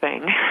 2-year-old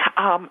thing.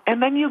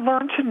 And then you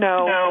learn to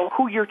know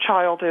who your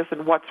child is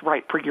and what's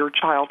right for your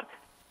child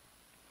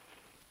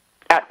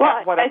at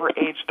whatever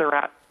age they're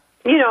at.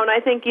 And I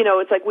think,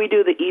 it's like we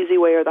do the easy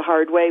way or the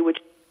hard way, which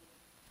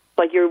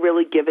like you're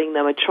really giving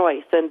them a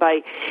choice. And by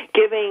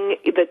giving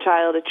the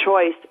child a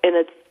choice in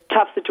a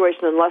tough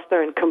situation, unless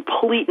they're in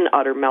complete and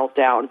utter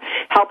meltdown,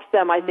 helps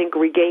them, I think,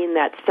 regain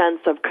that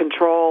sense of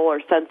control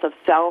or sense of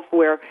self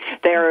where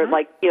they're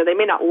like, they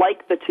may not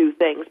like the 2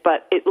 things,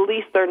 but at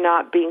least they're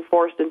not being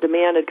forced and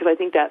demanded, because I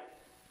think that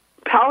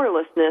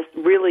powerlessness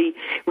really,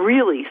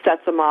 really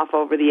sets them off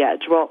over the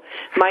edge. Well,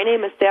 my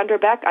name is Sandra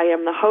Beck. I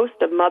am the host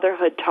of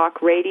Motherhood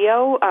Talk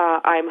Radio.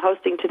 I'm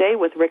hosting today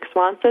with Rick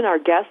Swanson. Our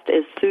guest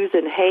is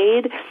Susan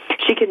Haid.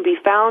 She can be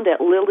found at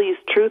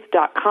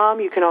liliestruth.com.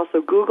 You can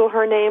also Google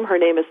her name. Her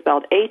name is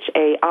spelled Haid.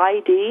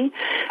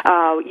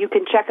 You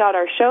can check out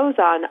our shows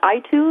on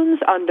iTunes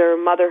under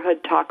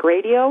Motherhood Talk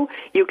Radio.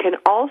 You can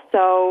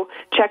also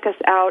check us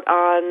out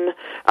on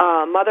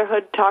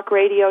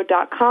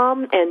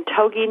motherhoodtalkradio.com and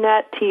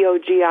TogiNet, TogiNet.com.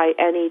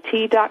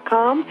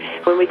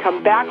 When we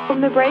come back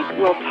from the break,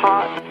 we'll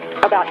talk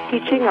about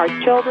teaching our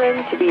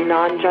children to be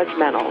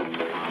non-judgmental.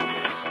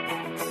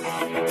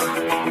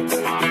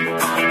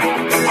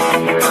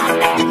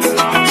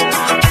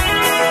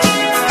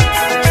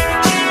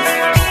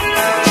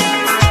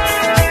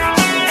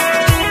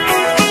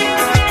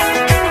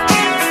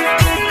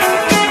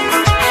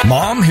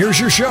 Mom, here's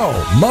your show,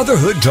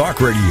 Motherhood Talk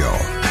Radio,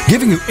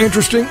 giving you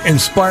interesting,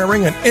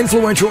 inspiring, and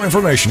influential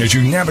information as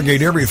you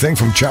navigate everything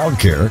from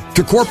childcare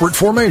to corporate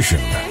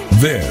formation.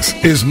 This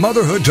is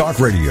Motherhood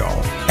Talk Radio,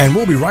 and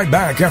we'll be right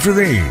back after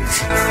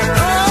these.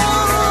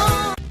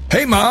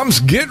 Hey moms,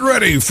 get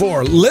ready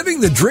for Living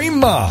the Dream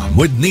Mom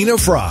with Nina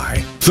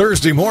Fry.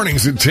 Thursday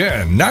mornings at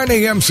 10, 9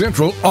 a.m.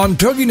 Central on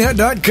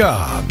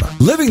TogiNet.com.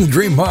 Living the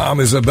Dream Mom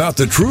is about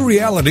the true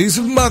realities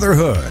of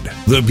motherhood,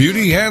 the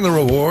beauty and the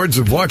rewards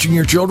of watching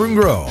your children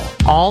grow.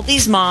 All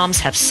these moms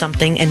have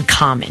something in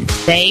common.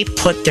 They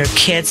put their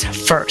kids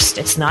first.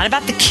 It's not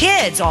about the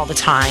kids all the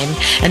time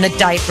and the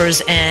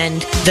diapers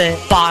and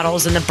the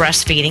bottles and the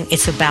breastfeeding.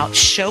 It's about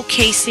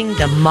showcasing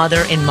the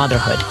mother in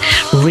motherhood,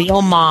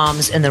 real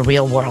moms in the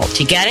real world.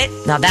 You get it?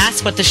 Now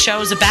that's what the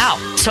show's about.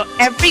 So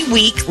every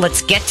week,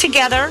 let's get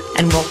together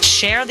and we'll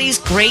share these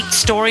great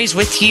stories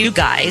with you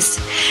guys.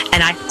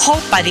 And I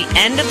hope by the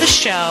end of the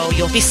show,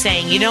 you'll be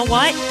saying, you know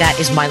what? That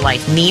is my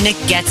life. Nina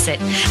gets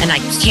it. And I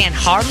can't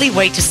hardly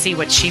wait to see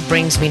what she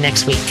brings me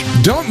next week.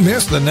 Don't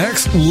miss the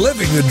next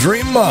Living the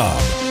Dream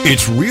Mom.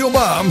 It's real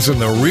moms in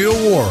the real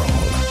world.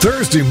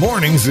 Thursday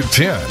mornings at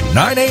 10,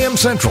 9 a.m.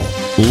 Central.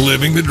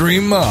 Living the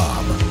Dream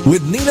Mom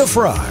with Nina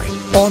Fry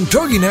on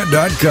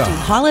TogiNet.com.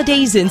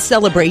 Holidays and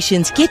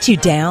celebrations get you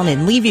down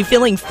and leave you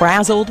feeling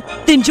frazzled?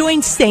 Then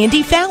join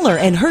Sandy Fowler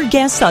and her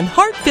guests on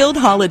Heart-Filled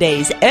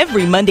Holidays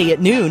every Monday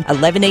at noon,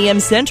 11 a.m.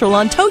 Central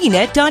on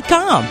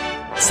TogiNet.com.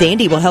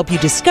 Sandy will help you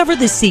discover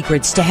the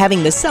secrets to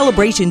having the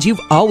celebrations you've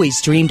always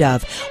dreamed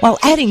of while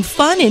adding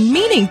fun and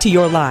meaning to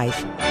your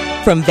life.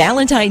 From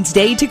Valentine's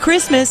Day to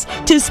Christmas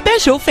to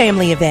special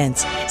family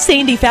events,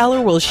 Sandy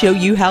Fowler will show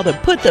you how to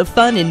put the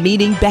fun and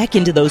meaning back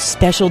into those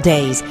special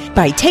days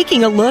by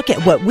taking a look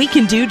at what we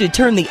can do to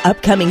turn the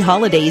upcoming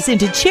holidays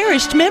into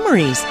cherished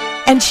memories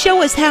and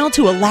show us how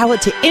to allow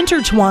it to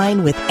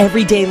intertwine with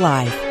everyday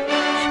life.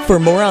 For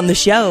more on the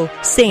show,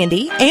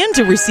 Sandy, and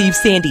to receive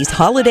Sandy's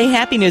Holiday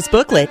Happiness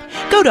booklet,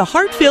 go to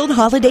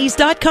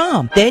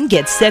heartfilledholidays.com. Then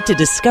get set to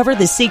discover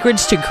the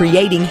secrets to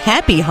creating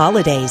happy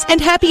holidays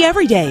and happy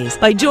everydays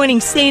by joining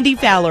Sandy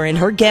Fowler and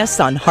her guests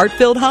on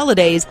Heartfilled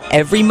Holidays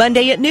every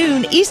Monday at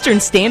noon Eastern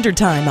Standard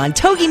Time on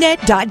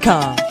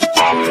TogiNet.com.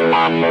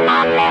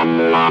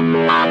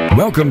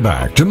 Welcome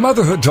back to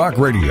Motherhood Talk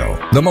Radio,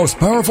 the most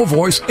powerful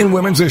voice in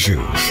women's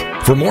issues.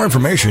 For more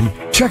information,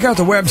 check out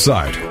the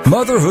website,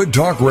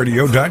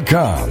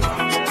 motherhoodtalkradio.com.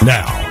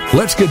 Now,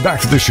 let's get back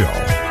to the show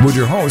with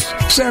your hosts,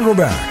 Sandra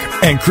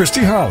Beck and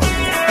Christy Holly.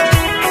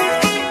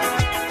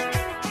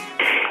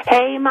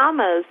 Hey,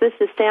 mamas, this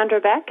is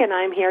Sandra Beck, and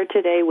I'm here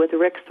today with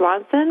Rick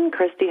Swanson.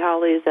 Christy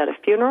Holly is at a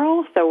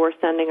funeral, so we're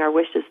sending our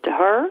wishes to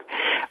her.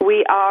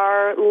 We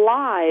are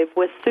live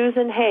with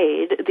Susan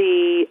Haid,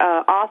 the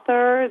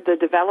author, the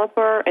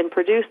developer, and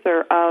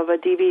producer of a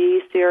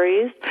DVD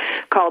series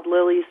called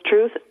Lily's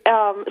Truth.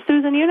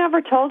 Susan, you never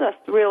told us,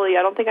 really.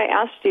 I don't think I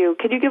asked you.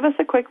 Could you give us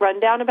a quick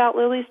rundown about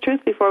Lily's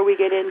Truth before we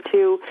get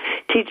into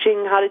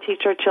teaching how to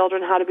teach our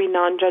children how to be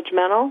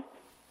non-judgmental?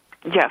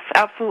 Yes,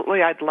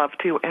 absolutely. I'd love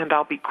to, and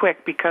I'll be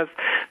quick because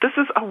this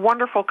is a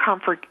wonderful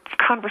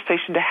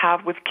conversation to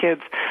have with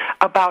kids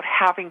about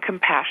having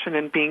compassion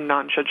and being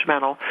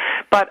non-judgmental.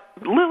 But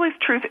Lily's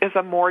Truth is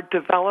a more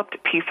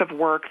developed piece of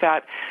work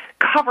that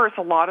covers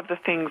a lot of the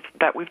things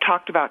that we've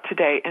talked about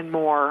today and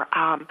more.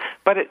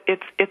 But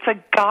it's a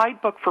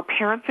guidebook for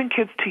parents and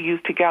kids to use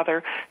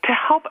together to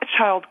help a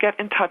child get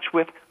in touch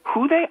with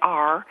who they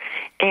are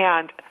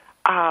and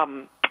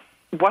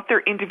what their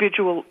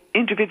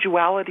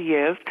individuality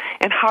is,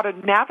 and how to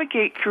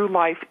navigate through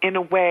life in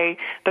a way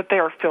that they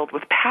are filled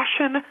with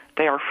passion,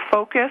 they are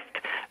focused,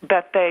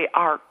 that they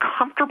are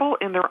comfortable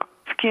in their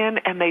skin,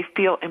 and they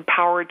feel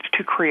empowered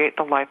to create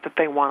the life that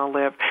they want to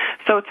live.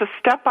 So it's a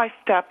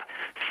step-by-step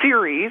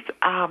series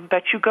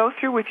that you go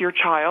through with your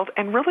child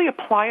and really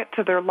apply it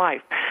to their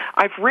life.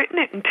 I've written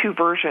it in two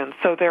versions.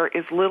 So there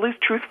is Lily's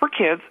Truth for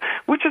Kids,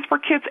 which is for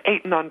kids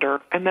 8 and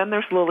under, and then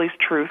there's Lily's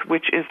Truth,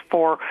 which is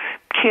for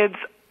kids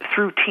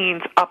through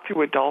teens up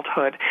through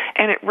adulthood.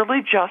 And it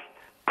really just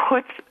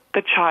puts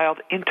the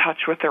child in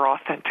touch with their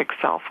authentic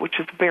self, which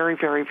is very,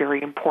 very,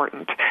 very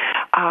important.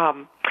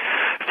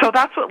 So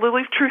that's what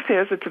Lily's Truth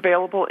is. It's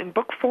available in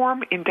book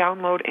form, in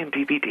download, and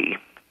DVD.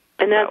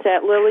 And that's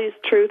at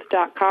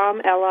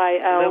lilystruth.com,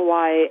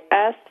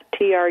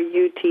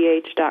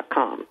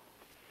 LILYSTRUTH.com.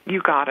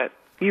 You got it.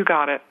 You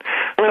got it.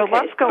 So okay,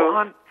 let's go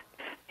on.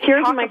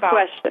 Here's my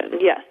question.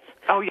 Yes.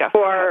 Oh, yes.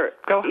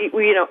 Go.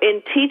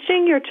 In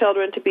teaching your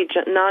children to be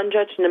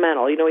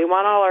non-judgmental, we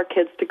want all our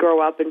kids to grow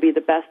up and be the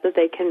best that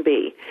they can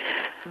be.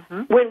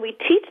 Mm-hmm. When we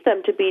teach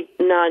them to be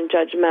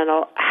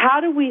non-judgmental,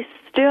 how do we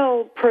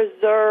still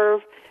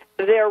preserve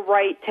their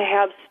right to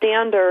have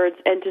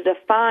standards and to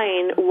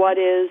define what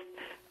is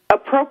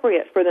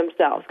appropriate for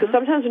themselves? Because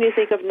sometimes when you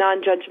think of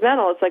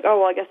non-judgmental, it's like, oh,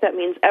 well, I guess that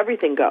means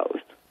everything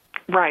goes.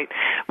 Right.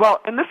 Well,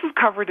 and this is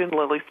covered in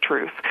Lily's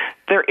Truth.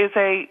 There is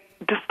a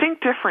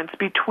distinct difference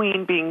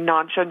between being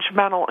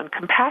non-judgmental and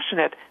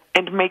compassionate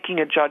and making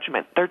a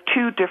judgment. They're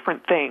two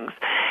different things.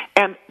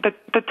 And the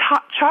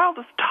child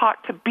is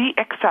taught to be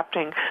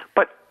accepting,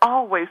 but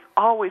always,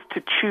 always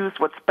to choose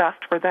what's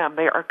best for them.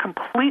 They are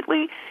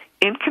completely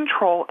in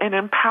control and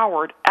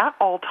empowered at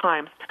all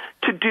times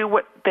to do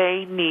what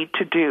they need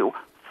to do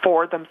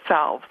for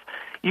themselves.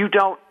 You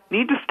don't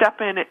need to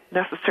step in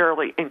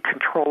necessarily and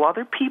control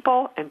other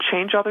people and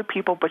change other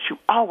people, but you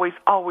always,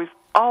 always,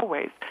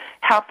 always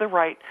have the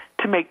right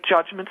to make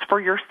judgments for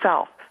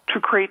yourself, to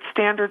create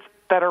standards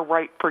that are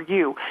right for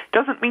you.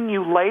 Doesn't mean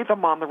you lay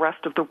them on the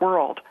rest of the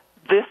world.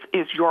 This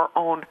is your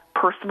own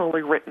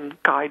personally written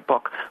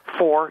guidebook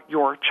for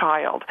your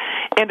child.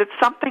 And it's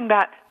something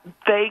that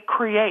they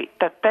create,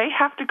 that they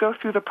have to go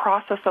through the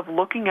process of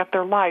looking at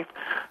their life,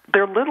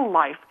 their little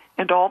life,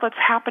 and all that's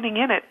happening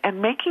in it,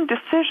 and making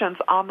decisions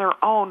on their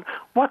own,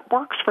 what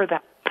works for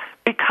them.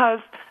 Because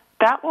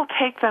that will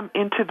take them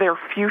into their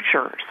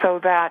future so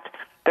that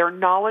their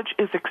knowledge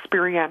is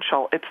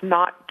experiential. It's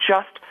not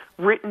just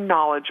written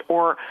knowledge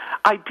or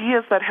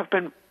ideas that have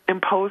been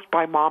imposed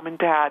by mom and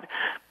dad.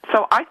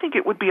 So I think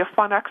it would be a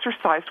fun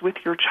exercise with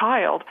your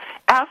child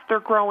as they're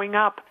growing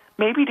up,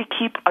 maybe to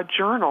keep a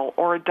journal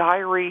or a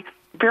diary,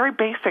 very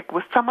basic,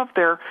 with some of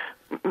their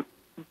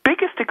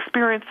biggest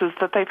experiences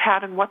that they've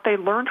had and what they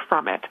learned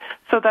from it,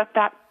 so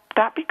that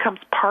becomes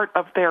part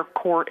of their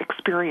core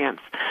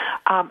experience.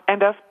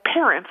 And as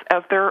parents,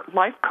 as their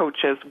life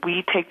coaches,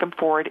 we take them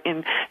forward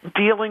in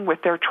dealing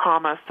with their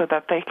trauma so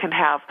that they can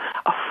have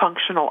a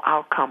functional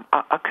outcome,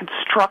 a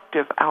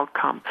constructive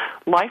outcome.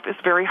 Life is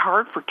very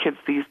hard for kids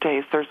these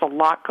days. There's a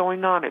lot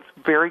going on. It's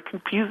very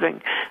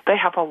confusing. They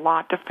have a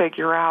lot to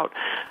figure out.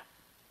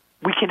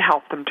 We can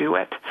help them do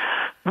it.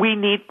 We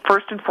need,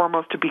 first and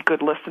foremost, to be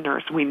good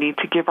listeners. We need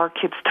to give our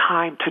kids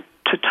time to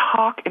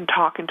talk and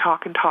talk and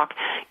talk and talk,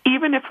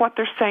 even if what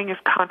they're saying is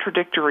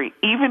contradictory,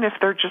 even if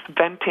they're just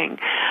venting.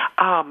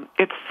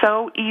 It's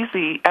so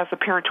easy as a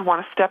parent to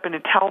want to step in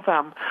and tell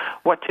them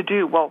what to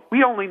do. Well,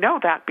 we only know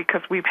that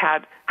because we've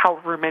had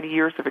however many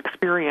years of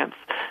experience.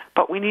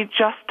 But we need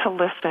just to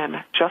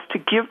listen, just to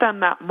give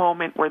them that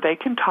moment where they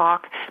can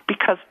talk,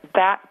 because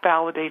that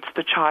validates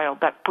the child.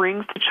 That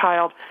brings the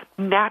child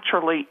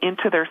naturally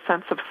into their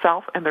sense of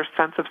self and their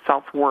sense of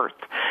self-worth,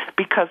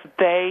 because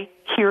they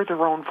hear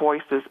their own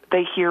voices.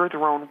 They hear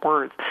their own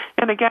words.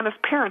 And again, as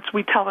parents,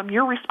 we tell them,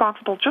 you're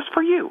responsible just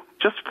for you,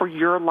 just for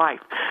your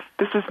life.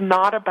 This is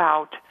not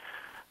about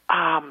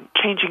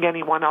changing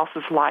anyone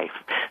else's life.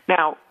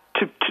 Now,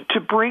 to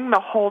bring the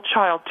whole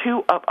child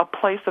to a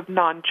place of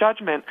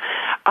non-judgment,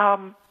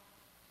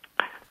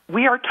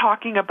 we are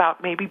talking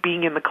about maybe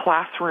being in the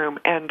classroom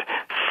and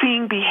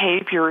seeing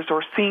behaviors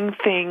or seeing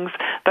things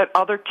that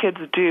other kids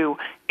do.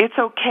 It's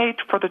okay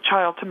for the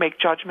child to make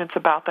judgments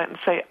about that and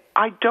say,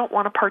 I don't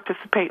want to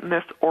participate in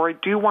this, or I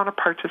do want to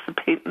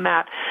participate in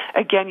that.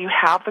 Again, you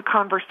have the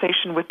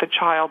conversation with the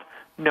child.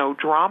 No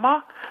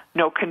drama,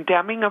 no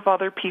condemning of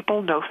other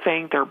people, no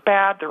saying they're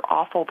bad, they're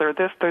awful, they're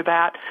this, they're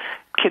that.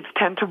 Kids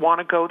tend to want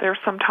to go there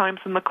sometimes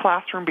in the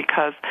classroom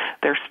because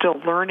they're still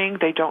learning.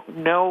 They don't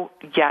know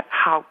yet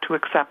how to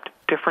accept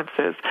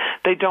differences.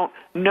 They don't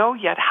know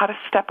yet how to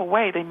step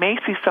away. They may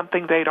see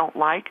something they don't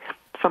like.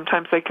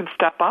 Sometimes they can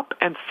step up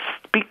and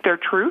speak their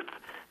truth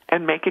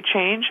and make a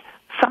change.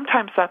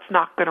 Sometimes that's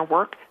not going to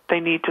work.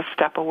 They need to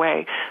step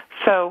away.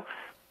 So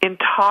in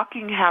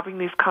talking, having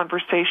these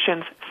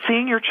conversations,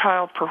 seeing your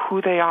child for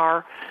who they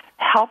are,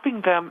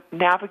 helping them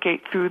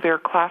navigate through their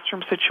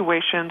classroom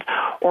situations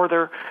or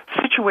their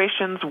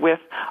situations with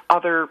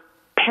other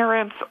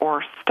parents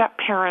or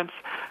step-parents,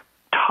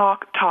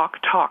 talk,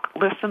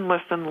 listen.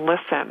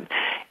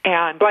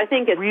 And so I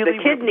think it's really,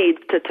 the kid needs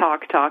to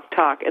talk,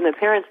 and the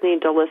parents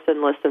need to listen.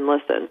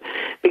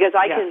 Because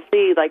I can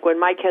see, like, when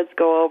my kids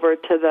go over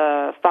to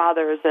the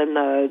father's and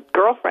the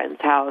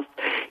girlfriend's house,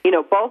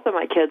 both of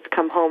my kids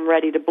come home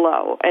ready to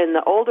blow. And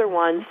the older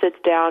one sits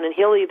down, and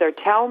he'll either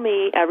tell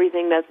me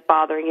everything that's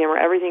bothering him or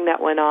everything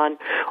that went on,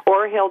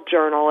 or he'll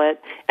journal it.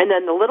 And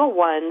then the little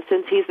one,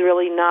 since he's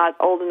really not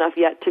old enough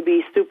yet to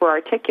be super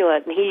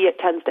articulate, and he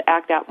tends to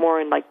act out more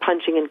in, like,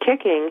 punching and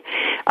kicking,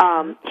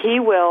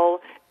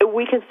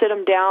 we can sit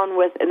him down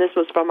with, and this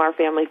was from our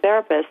family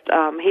therapist,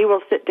 he will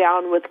sit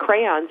down with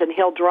crayons and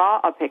he'll draw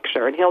a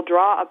picture,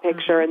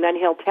 and then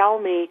he'll tell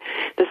me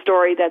the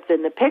story that's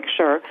in the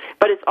picture.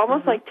 But it's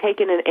almost like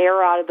taking an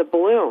air out of the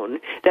balloon,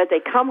 that they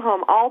come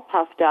home all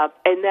puffed up,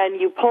 and then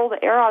you pull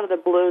the air out of the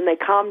balloon, they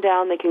calm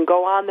down, they can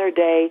go on their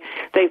day,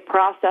 they've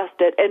processed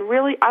it, and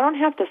really I don't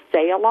have to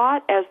say a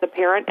lot as the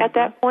parent at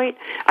that point.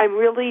 I'm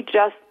really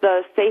just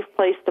the safe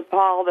place to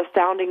fall, the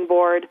sounding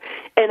board,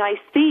 and I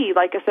see,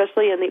 like,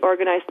 especially in the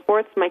organized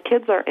sports my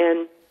kids are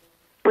in,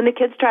 when the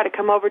kids try to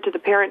come over to the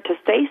parent to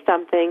say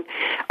something,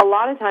 a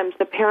lot of times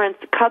the parents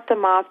cut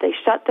them off, they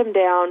shut them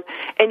down,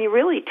 and you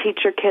really teach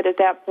your kid at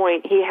that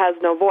point he has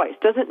no voice.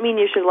 Doesn't mean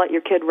you should let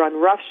your kid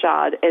run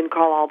roughshod and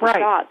call all the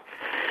shots.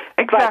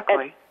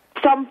 Exactly.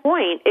 But at some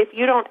point, if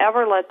you don't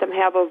ever let them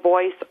have a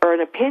voice or an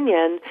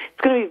opinion,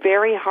 it's going to be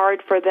very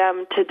hard for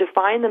them to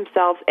define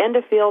themselves and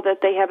to feel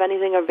that they have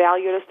anything of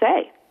value to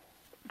say.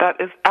 That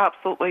is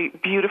absolutely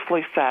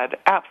beautifully said,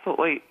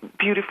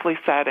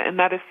 and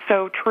that is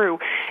so true.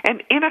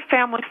 And in a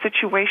family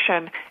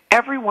situation,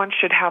 everyone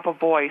should have a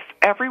voice.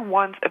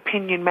 Everyone's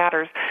opinion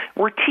matters.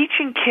 We're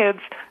teaching kids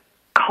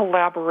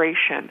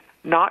collaboration,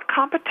 not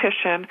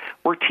competition.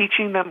 We're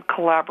teaching them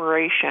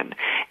collaboration.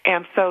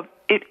 And so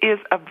it is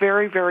a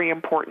very, very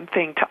important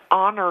thing to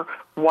honor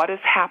what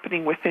is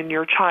happening within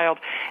your child.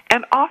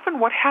 And often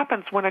what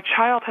happens when a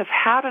child has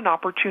had an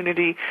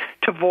opportunity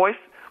to voice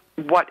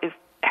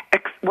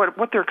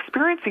what they're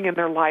experiencing in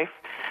their life,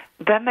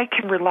 then they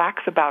can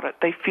relax about it.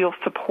 They feel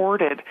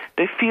supported.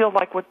 They feel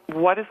like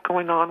what is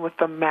going on with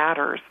them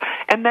matters.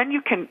 And then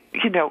you can,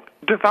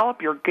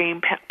 develop your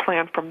game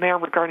plan from there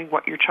regarding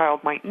what your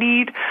child might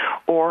need,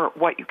 or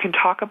what you can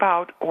talk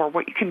about, or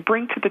what you can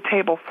bring to the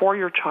table for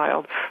your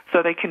child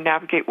so they can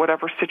navigate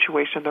whatever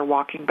situation they're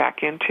walking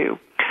back into.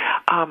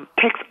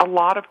 Takes a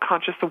lot of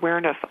conscious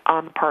awareness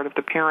on the part of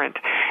the parent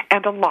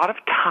and a lot of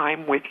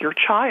time with your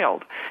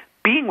child.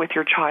 Being with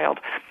your child.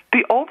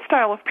 The old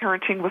style of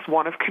parenting was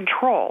one of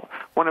control,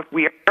 one of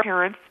we are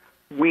parents,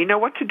 we know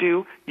what to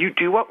do, you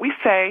do what we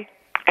say,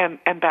 and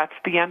that's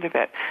the end of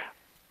it.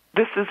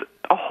 This is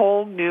a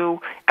whole new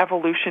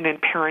evolution in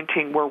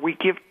parenting where we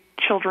give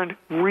children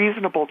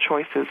reasonable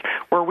choices,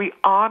 where we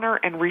honor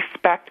and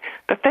respect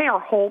that they are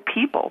whole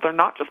people. They're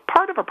not just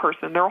part of a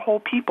person, they're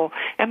whole people,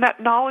 and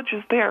that knowledge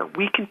is there.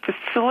 We can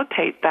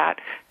facilitate that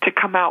to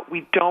come out.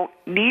 We don't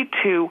need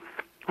to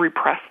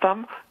repress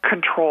them,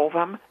 control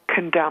them,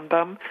 condemn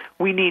them.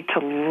 We need to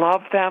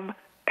love them,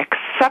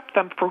 accept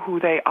them for who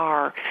they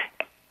are.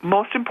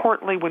 Most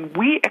importantly, when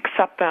we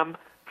accept them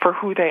for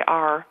who they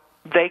are,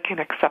 they can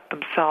accept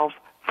themselves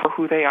for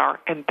who they are.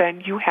 And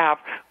then you have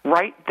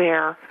right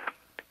there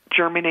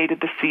germinated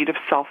the seed of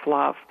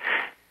self-love.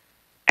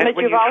 And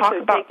but you've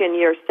also taken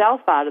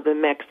yourself out of the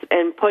mix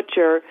and put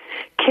your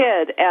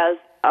kid as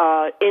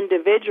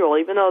individual.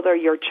 Even though they're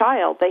your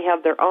child, they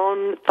have their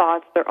own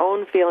thoughts, their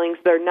own feelings.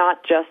 They're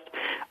not just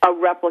a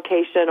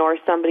replication or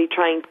somebody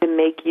trying to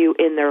make you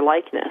in their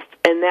likeness.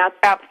 And that's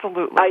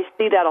absolutely. I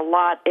see that a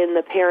lot in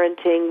the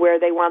parenting where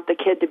they want the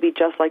kid to be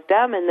just like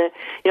them. And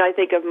I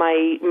think of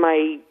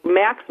my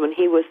Max when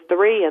he was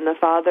 3, and the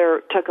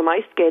father took him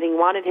ice skating,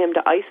 wanted him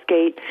to ice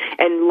skate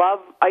and love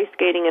ice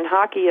skating and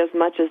hockey as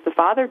much as the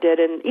father did.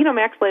 And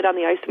Max laid on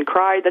the ice and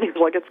cried. Then he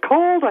was like, "It's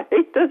cold. I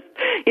hate this."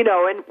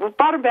 And we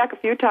brought him back a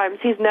few times.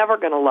 He's never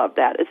going to love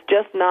that. It's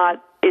just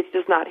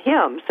not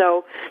him.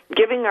 So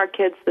giving our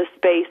kids the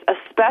space,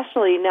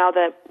 especially now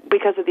that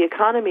because of the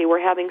economy, we're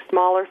having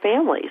smaller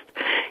families.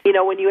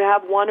 When you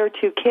have 1 or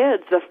 2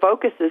 kids, the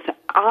focus is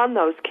on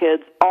those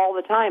kids all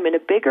the time. In a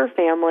bigger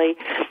family,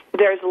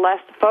 there's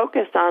less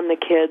focus on the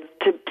kids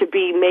to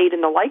be made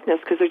in the likeness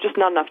because there's just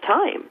not enough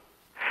time.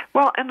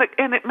 Well, and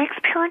it makes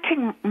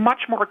parenting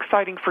much more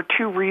exciting for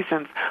 2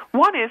 reasons.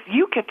 One is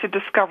you get to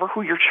discover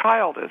who your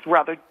child is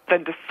rather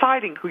than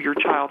deciding who your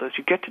child is.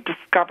 You get to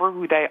discover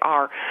who they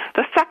are.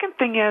 The second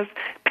thing is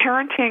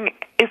parenting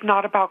is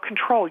not about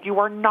control. You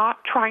are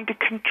not trying to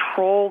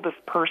control this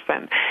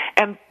person.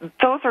 And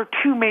those are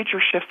 2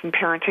 major shifts in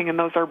parenting, and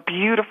those are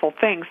beautiful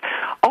things.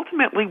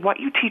 Ultimately, what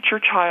you teach your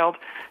child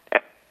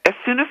as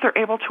soon as they're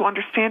able to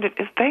understand it,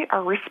 is they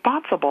are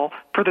responsible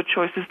for the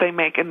choices they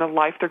make in the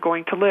life they're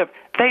going to live.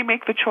 They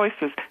make the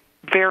choices.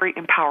 Very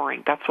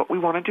empowering. That's what we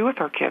want to do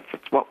with our kids.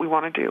 It's what we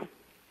want to do.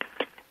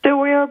 So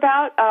we're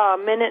about a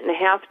minute and a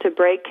half to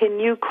break. Can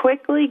you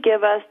quickly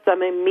give us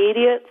some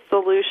immediate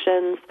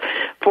solutions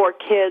for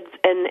kids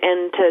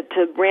and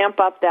to ramp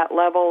up that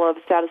level of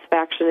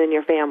satisfaction in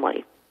your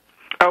family?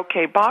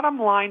 Okay, bottom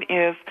line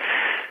is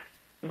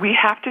we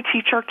have to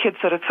teach our kids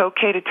that it's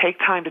okay to take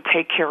time to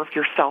take care of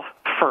yourself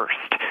first.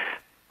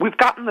 We've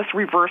gotten this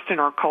reversed in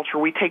our culture.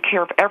 We take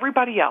care of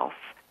everybody else,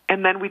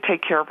 and then we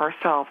take care of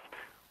ourselves.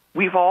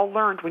 We've all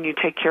learned when you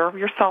take care of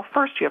yourself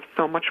first, you have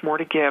so much more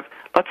to give.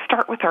 Let's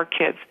start with our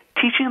kids,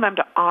 teaching them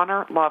to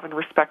honor, love, and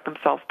respect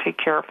themselves, take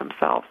care of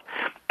themselves.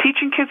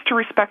 Teaching kids to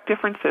respect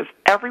differences.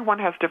 Everyone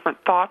has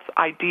different thoughts,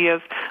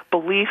 ideas,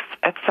 beliefs,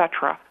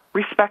 etc.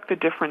 Respect the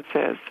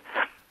differences.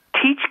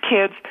 Teach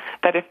kids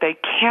that if they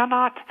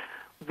cannot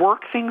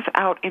work things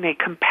out in a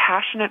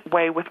compassionate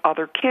way with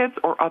other kids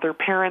or other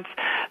parents,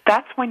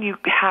 that's when you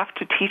have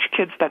to teach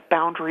kids that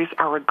boundaries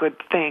are a good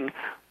thing.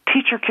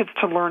 Teach your kids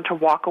to learn to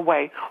walk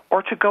away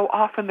or to go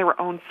off in their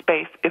own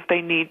space if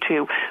they need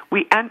to.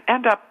 We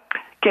end up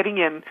getting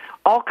in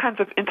all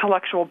kinds of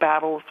intellectual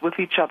battles with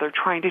each other,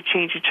 trying to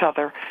change each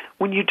other.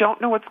 When you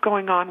don't know what's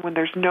going on, when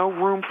there's no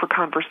room for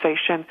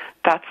conversation,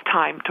 that's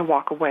time to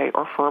walk away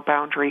or for a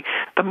boundary.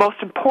 The most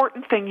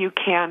important thing you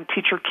can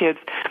teach your kids,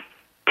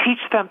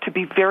 teach them to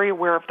be very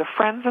aware of the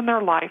friends in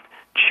their life.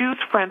 Choose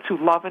friends who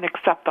love and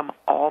accept them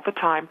all the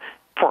time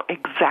for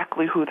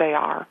exactly who they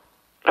are.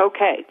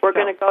 Okay, we're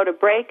going to go to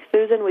break.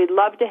 Susan, we'd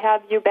love to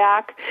have you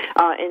back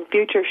in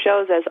future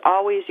shows. As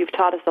always, you've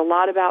taught us a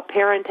lot about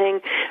parenting.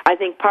 I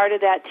think part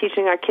of that,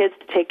 teaching our kids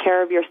to take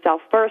care of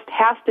yourself first,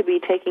 has to be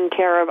taking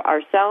care of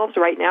ourselves.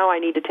 Right now, I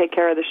need to take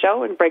care of the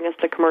show and bring us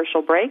to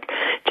commercial break.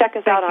 Check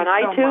us out on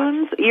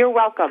iTunes. You're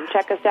welcome.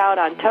 Check us out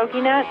on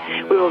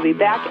TogiNet. We will be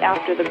back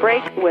after the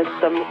break with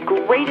some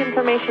great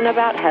information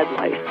about head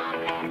lice.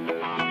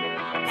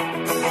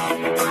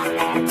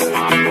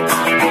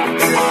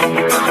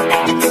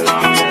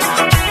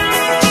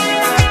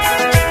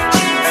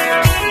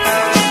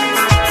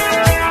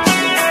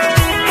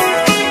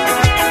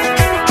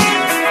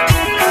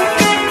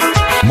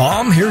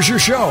 Mom, here's your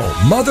show,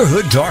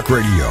 Motherhood Talk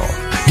Radio,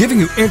 giving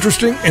you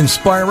interesting,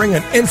 inspiring,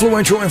 and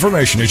influential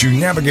information as you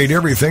navigate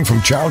everything from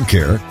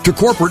childcare to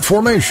corporate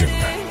formation.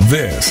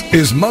 This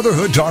is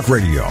Motherhood Talk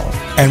Radio,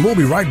 and we'll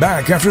be right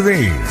back after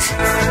these.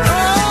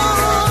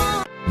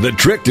 The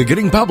Trick to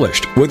Getting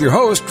Published with your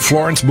host,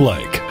 Florence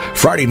Blake.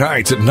 Friday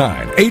nights at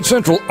 9, 8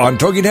 Central on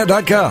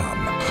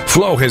TogiNet.com.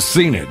 Flo has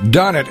seen it,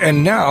 done it,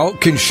 and now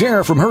can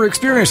share from her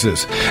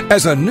experiences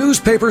as a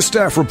newspaper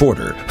staff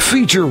reporter,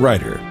 feature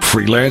writer,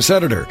 freelance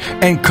editor,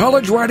 and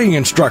college writing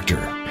instructor.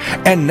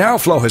 And now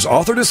Flo has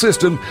authored a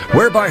system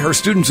whereby her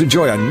students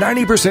enjoy a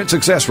 90%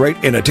 success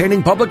rate in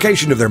attaining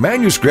publication of their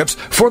manuscripts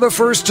for the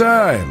first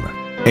time.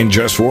 In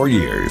just 4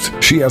 years,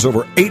 she has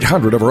over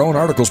 800 of her own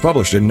articles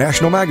published in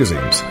national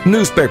magazines,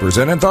 newspapers,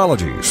 and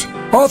anthologies.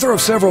 Author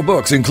of several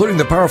books, including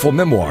the powerful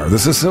memoir, The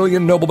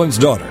Sicilian Nobleman's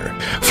Daughter,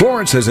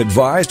 Florence has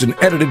advised and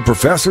edited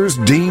professors,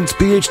 deans,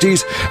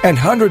 PhDs, and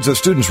hundreds of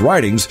students'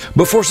 writings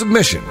before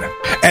submission.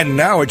 And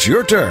now it's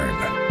your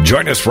turn.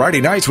 Join us Friday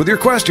nights with your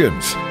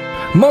questions.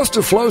 Most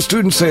of Flo's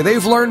students say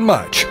they've learned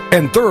much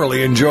and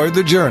thoroughly enjoyed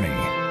the journey.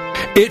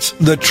 It's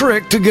The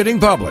Trick to Getting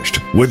Published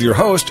with your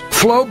host,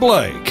 Flo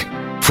Blake.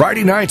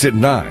 Friday nights at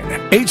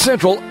 9, 8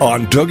 Central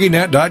on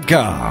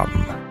TogiNet.com.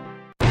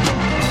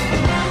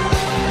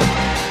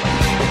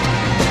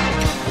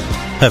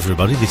 Hey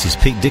everybody, this is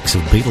Pete Dix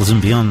of Beatles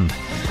and Beyond.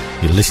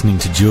 You're listening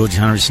to George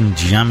Harrison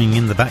jamming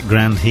in the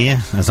background here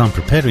as I'm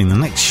preparing the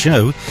next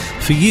show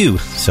for you.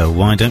 So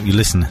why don't you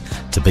listen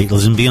to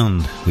Beatles and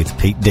Beyond with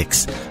Pete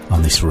Dix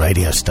on this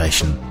radio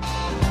station?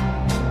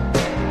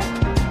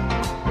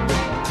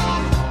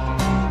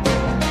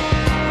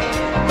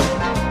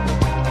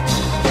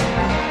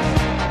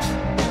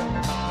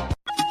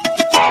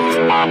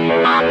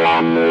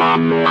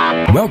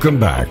 Welcome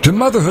back to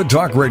Motherhood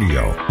Talk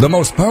Radio, the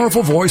most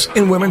powerful voice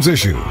in women's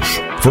issues.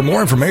 For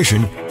more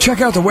information,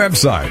 check out the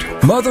website,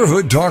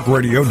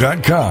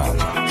 motherhoodtalkradio.com.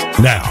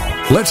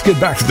 Now, let's get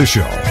back to the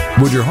show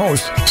with your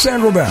hosts,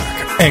 Sandra Beck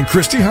and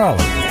Christy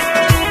Holly.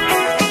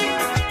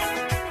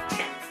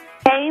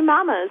 Hey,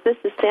 mamas, this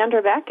is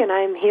Sandra Beck, and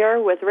I'm here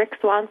with Rick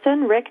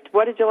Swanson. Rick,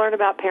 what did you learn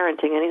about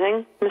parenting?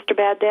 Anything, Mr.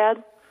 Bad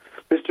Dad?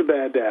 Mr.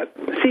 Bad Dad.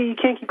 See, you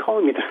can't keep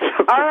calling me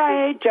that. All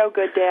right, Joe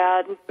Good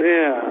Dad.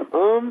 Yeah.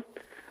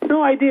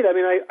 No, I did. I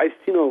mean, I've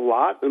seen a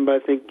lot, but I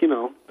think, it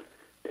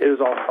was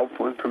all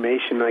helpful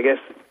information. I guess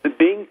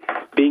being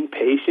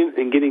patient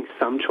and getting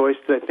some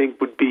choices, I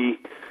think, would be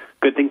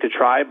a good thing to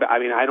try. But, I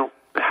mean, I don't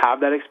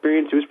have that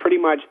experience. It was pretty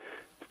much,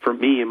 for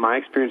me, in my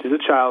experience as a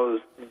child,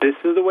 this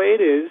is the way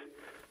it is.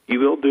 You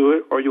will do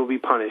it or you'll be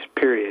punished,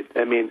 period.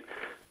 I mean,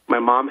 my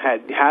mom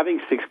having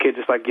 6 kids,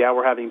 it's like, yeah,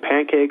 we're having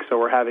pancakes or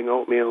we're having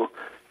oatmeal,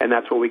 and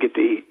that's what we get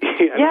to eat.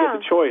 We get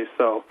the choice.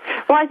 So,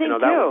 well, I think,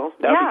 that would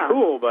be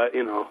cool, but,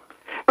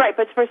 Right,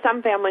 but for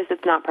some families,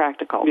 it's not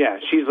practical. Yeah,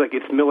 she's like,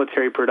 it's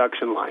military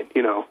production line,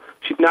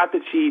 Not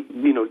that she,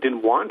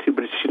 didn't want to,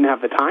 but she didn't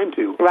have the time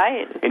to.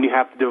 Right. And you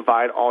have to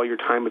divide all your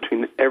time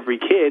between every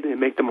kid and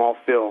make them all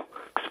feel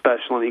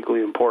special and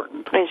equally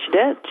important. And she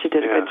did. She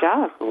did a good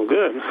job. Well,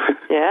 good.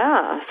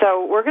 Yeah.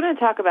 So we're going to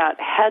talk about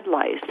head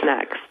lice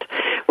next,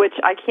 which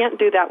I can't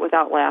do that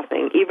without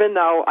laughing, even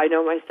though I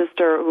know my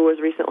sister, who was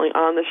recently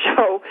on the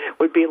show,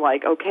 would be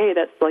like, okay,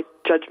 that's like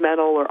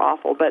judgmental or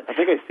awful. But I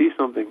think I see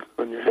something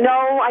on your head.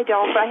 No, I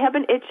don't. But I have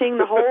been itching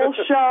the whole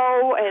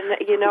show, and,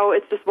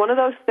 it's just one of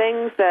those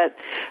things that,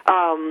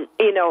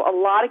 a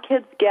lot of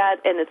kids get,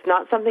 and it's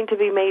not something to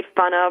be made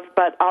fun of.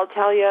 But I'll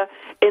tell you,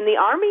 in the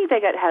Army, they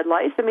get head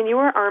lice. I mean, you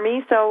were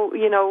Army, so,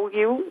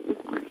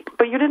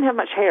 but you didn't have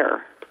much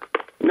hair.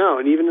 No,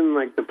 and even in,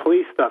 like, the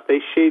police stuff, they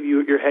shave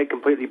your head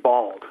completely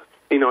bald.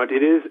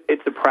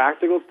 It's a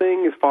practical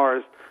thing as far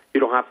as you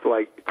don't have to,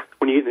 like,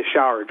 when you get in the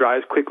shower, it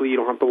dries quickly, you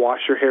don't have to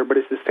wash your hair, but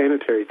it's a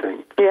sanitary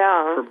thing.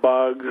 Yeah. For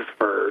bugs,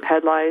 for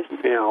head lice.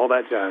 Yeah, all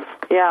that jazz.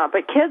 Yeah,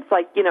 but kids,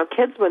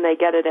 kids when they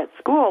get it at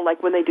school,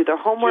 like when they do their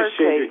homework. Just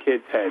shave your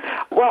kid's head.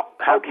 Well,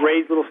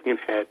 raise little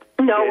skinheads.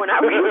 No, we're not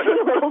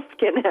raising little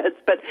skinheads,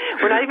 but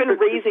we're not even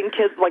raising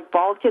kids like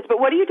bald kids. But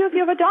what do you do if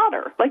you have a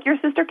daughter, like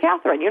your sister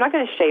Catherine? You're not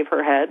going to shave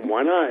her head.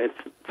 Why not? It's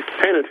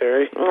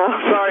sanitary.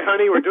 Sorry,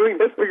 honey, we're doing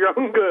this for your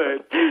own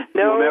good.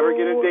 No, you'll never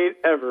get a date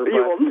ever.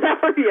 You will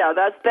never. Yeah,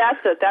 that's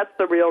it. That's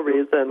the real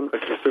reason.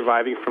 Like you're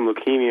surviving from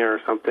leukemia or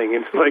something.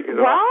 It's like,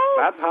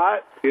 that's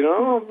hot.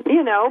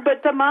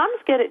 But the moms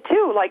get it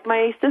too. Like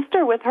my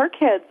sister with her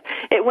kids,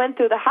 it went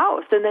through the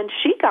house, and then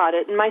she got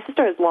it. And my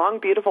sister has long,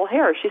 beautiful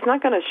hair. She's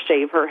not going to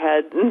shave her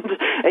head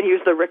and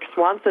use the Rick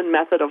Swanson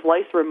method of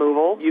lice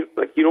removal. You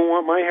don't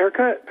want my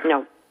haircut?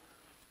 No.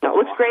 No, it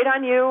looks great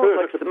on you.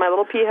 Looks my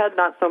little pea head,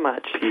 not so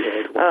much.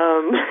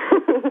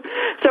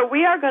 So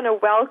we are going to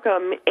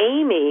welcome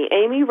Amy.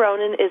 Amy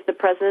Ronan is the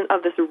president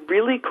of this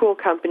really cool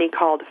company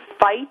called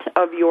Fight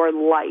of Your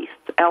Lice,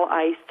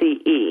 LICE.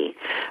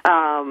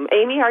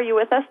 Amy, are you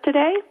with us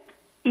today?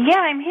 Yeah,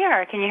 I'm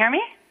here. Can you hear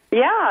me?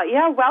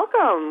 Yeah,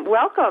 welcome.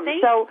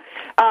 So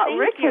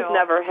Rick has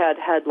never had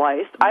head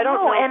lice. I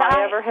don't know if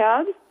I ever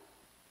had.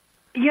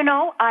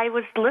 I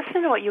was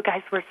listening to what you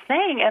guys were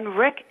saying, and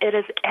Rick, it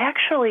is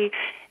actually,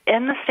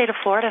 in the state of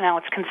Florida now,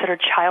 it's considered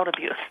child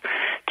abuse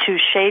to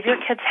shave your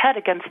kid's head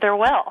against their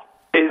will.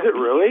 Is it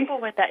really?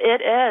 With that.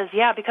 It is,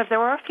 yeah, because there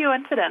were a few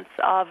incidents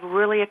of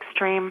really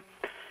extreme,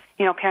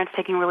 parents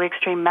taking really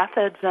extreme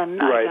methods, and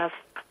right. I guess,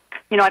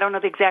 I don't know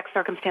the exact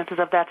circumstances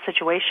of that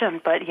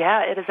situation, but yeah,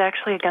 it is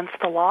actually against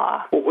the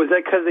law. Well, was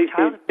that because they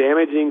say it's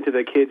damaging to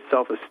the kid's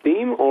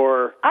self-esteem,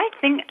 or I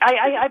think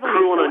I believe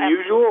cruel and so,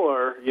 unusual,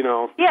 or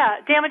Yeah,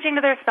 damaging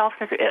to their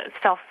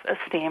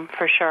self-esteem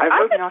for sure. I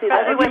could see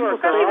that.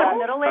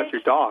 That's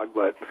your dog,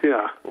 but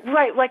yeah.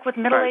 Right, like with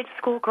middle-aged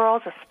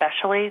schoolgirls,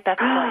 especially.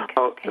 That's like,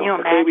 can you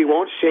imagine? Okay, we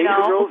won't shave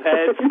the girl's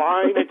head.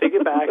 Fine, I take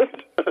it back.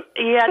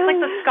 Yeah, it's like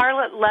the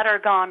Scarlet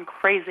Letter gone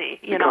crazy.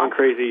 Gone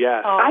crazy,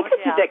 yes. I could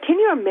see that. Can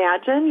you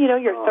imagine?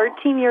 You're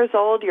 13 years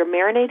old, you're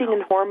marinating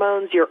in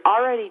hormones, you're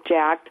already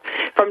jacked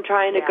from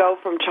trying to go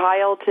from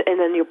child to, and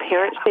then your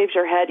parent shaves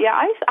your head. Yeah,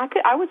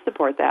 I would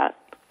support that.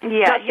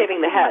 Yeah, not shaving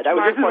the head. I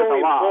would support the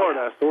law.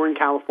 Florida, so we're in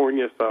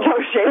California, so. No,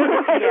 shaving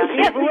the head.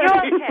 Yeah, you're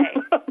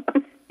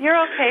okay. You're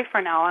okay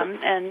for now, and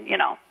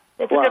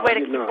it's a good way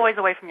to keep boys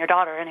away from your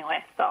daughter anyway.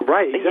 So.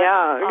 Right. Exactly.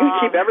 Yeah,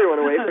 keep everyone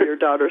away from your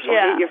daughter. She'll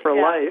hate you for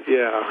life.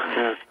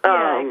 Yeah.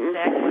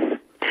 Exactly.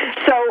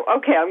 So,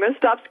 okay, I'm going to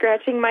stop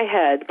scratching my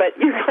head, but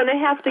you're going to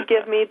have to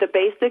give me the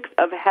basics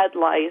of head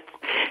lice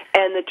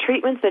and the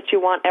treatments that you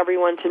want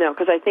everyone to know,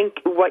 because I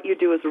think what you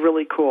do is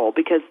really cool,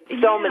 because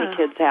so many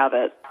kids have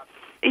it.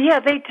 Yeah,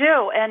 they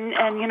do,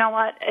 and you know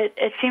what?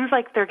 It seems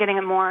like they're getting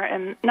it more,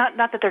 and not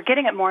that they're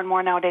getting it more and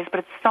more nowadays,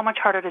 but it's so much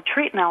harder to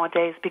treat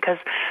nowadays because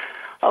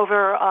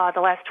over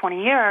the last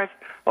 20 years,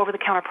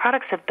 over-the-counter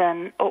products have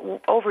been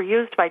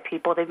overused by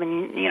people. They've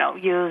been,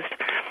 used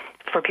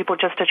for people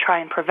just to try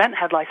and prevent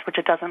head lice, which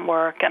it doesn't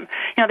work. And,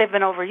 they've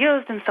been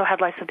overused, and so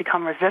head lice have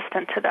become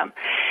resistant to them.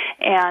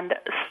 And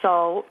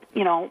so,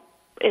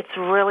 it's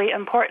really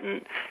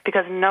important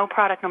because no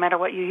product, no matter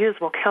what you use,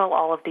 will kill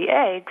all of the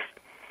eggs.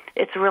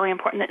 It's really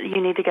important that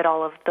you need to get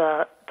all of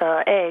the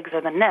eggs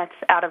or the nits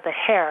out of the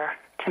hair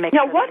to make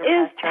now, sure. Now, what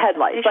is head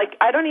lice? Like,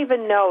 I don't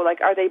even know.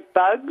 Like, are they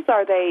bugs?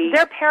 Are they?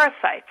 They're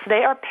parasites.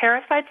 They are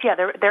parasites. Yeah,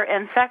 they're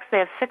insects. They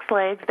have 6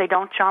 legs. They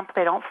don't jump.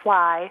 They don't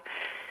fly.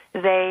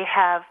 They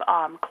have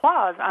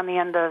claws on the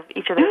end of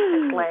each of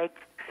their 6 legs.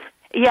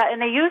 Yeah,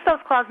 and they use those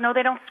claws. No,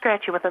 they don't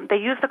scratch you with them. They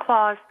use the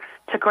claws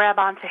to grab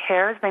onto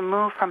hairs. They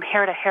move from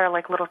hair to hair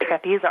like little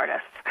trapeze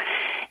artists.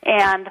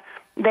 And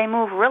they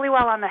move really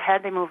well on the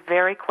head. They move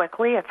very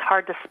quickly. It's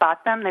hard to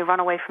spot them. They run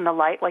away from the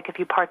light, like if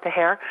you part the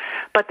hair.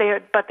 But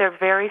they're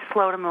very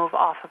slow to move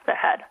off of the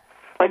head.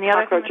 Like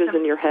cockroaches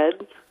in your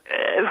head?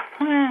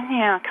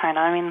 Yeah, kind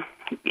of. I mean,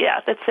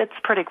 yeah, it's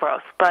pretty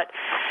gross. But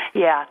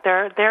yeah,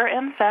 they're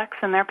insects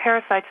and they're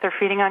parasites. They're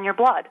feeding on your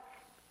blood.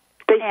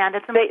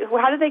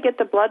 How do they get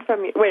the blood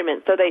from you? Wait a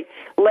minute. So they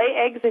lay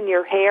eggs in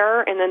your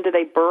hair, and then do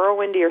they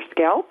burrow into your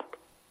scalp?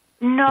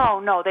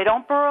 No, they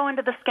don't burrow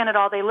into the skin at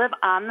all. They live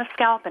on the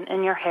scalp and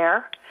in your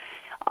hair.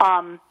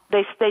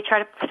 They try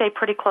to stay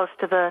pretty close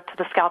to the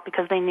scalp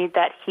because they need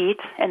that heat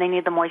and they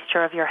need the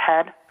moisture of your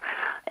head.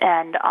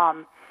 And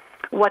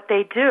what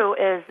they do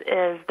is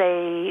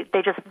they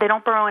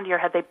don't burrow into your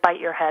head. They bite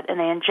your head and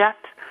they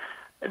inject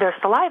their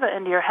saliva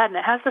into your head, and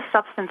it has the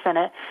substance in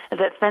it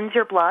that thins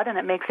your blood and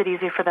it makes it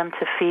easy for them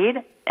to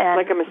feed. And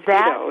like a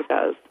mosquito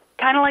does.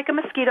 Kind of like a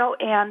mosquito,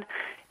 and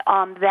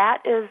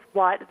that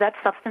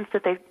substance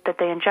that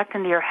they inject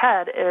into your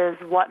head is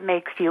what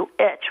makes you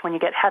itch when you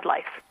get head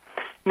lice.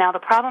 Now the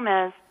problem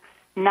is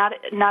not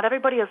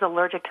everybody is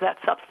allergic to that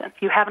substance.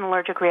 You have an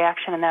allergic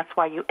reaction, and that's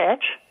why you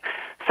itch.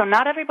 So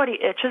not everybody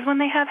itches when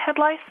they have head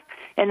lice.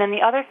 And then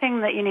the other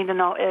thing that you need to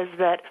know is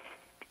that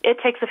it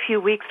takes a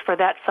few weeks for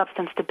that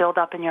substance to build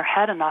up in your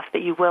head enough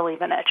that you will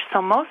even itch. So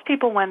most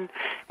people, when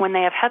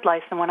they have head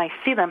lice and when I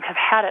see them, have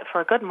had it for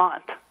a good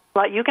month.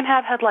 But you can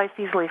have head lice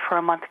easily for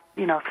a month,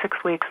 6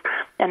 weeks,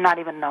 and not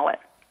even know it.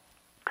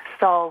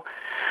 So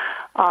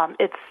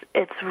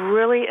it's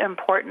really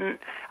important.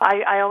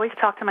 I always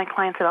talk to my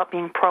clients about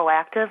being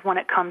proactive when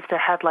it comes to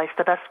head lice.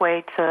 The best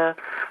way to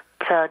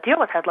deal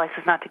with head lice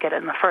is not to get it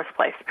in the first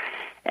place.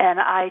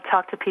 And I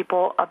talk to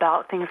people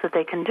about things that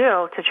they can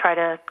do to try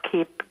to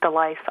keep the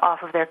lice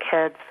off of their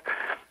kids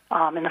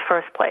in the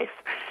first place.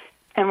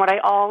 And what I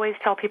always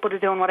tell people to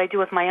do, and what I do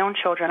with my own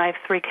children, I have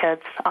 3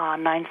 kids,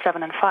 9,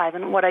 7, and 5,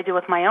 and what I do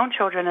with my own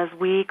children is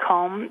we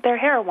comb their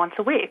hair once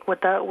a week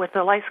with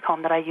the lice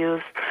comb that I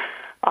use.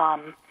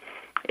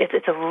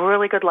 It's a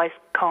really good lice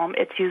comb.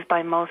 It's used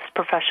by most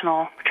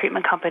professional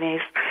treatment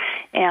companies.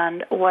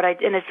 And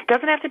it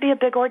doesn't have to be a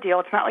big ordeal.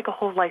 It's not like a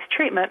whole lice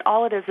treatment.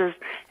 All it is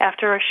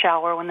after a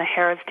shower, when the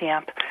hair is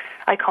damp,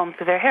 I comb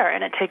through their hair,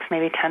 and it takes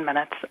maybe 10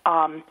 minutes.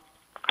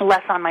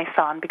 Less on my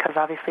son because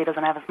obviously he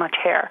doesn't have as much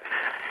hair.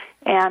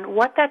 And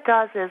what that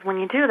does is, when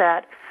you do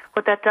that,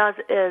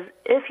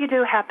 if you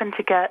do happen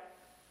to get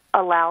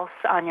a louse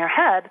on your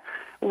head,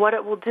 what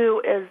it will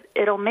do is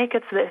it'll make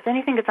it so that if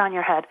anything gets on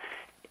your head,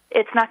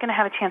 it's not going to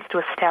have a chance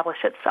to establish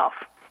itself.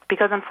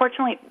 Because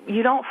unfortunately,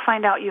 you don't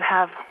find out you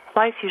have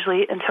lice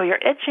usually until you're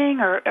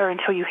itching or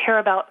until you hear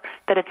about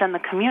that it's in the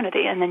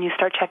community, and then you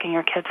start checking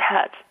your kids'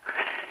 heads.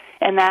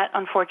 And that,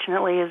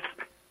 unfortunately,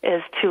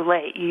 is too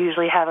late. You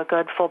usually have a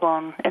good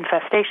full-blown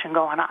infestation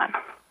going on.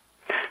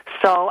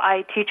 So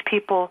I teach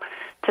people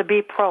to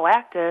be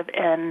proactive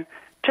and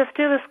just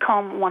do this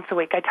comb once a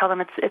week. I tell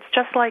them it's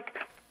just like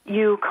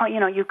you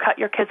cut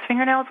your kids'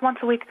 fingernails once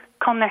a week,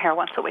 comb their hair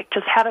once a week.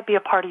 Just have it be a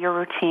part of your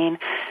routine.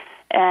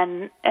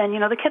 And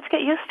the kids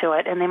get used to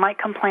it, and they might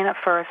complain at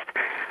first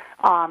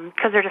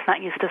because they're just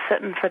not used to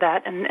sitting for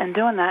that and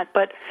doing that.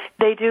 But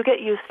they do get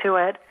used to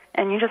it,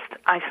 and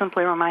I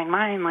simply remind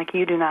mine, like,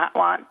 you do not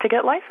want to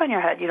get lice on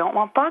your head. You don't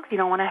want bugs. You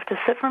don't want to have to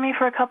sit for me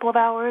for a couple of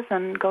hours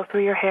and go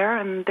through your hair,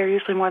 and they're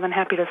usually more than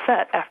happy to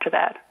sit after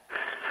that.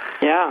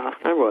 Yeah,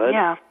 I would.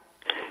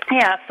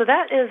 Yeah, so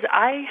that is,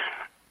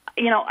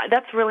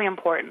 that's really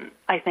important,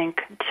 I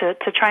think, to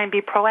try and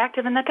be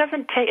proactive, and it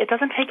doesn't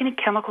take any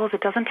chemicals, it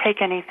doesn't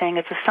take anything.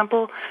 It's a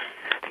simple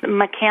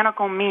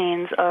mechanical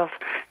means of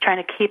trying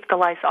to keep the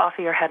lice off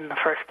of your head in the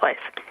first place.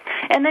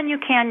 And then you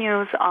can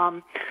use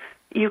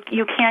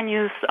you can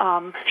use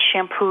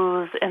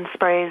shampoos and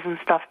sprays and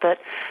stuff that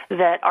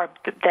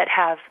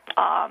have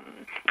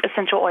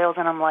essential oils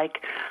in them,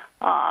 like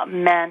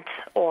mint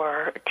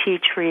or tea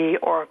tree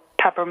or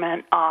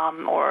peppermint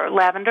or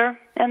lavender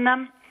in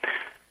them.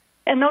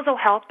 And those will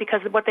help because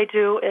what they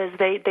do is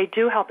they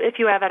do help. If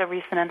you have had a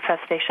recent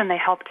infestation, they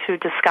help to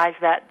disguise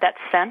that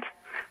scent.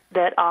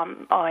 That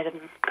I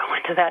didn't go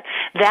into that.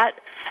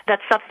 That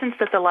substance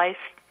that the lice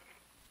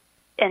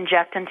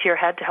inject into your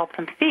head to help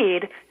them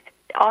feed.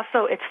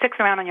 Also, it sticks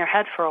around on your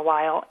head for a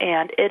while,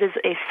 and it is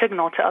a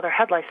signal to other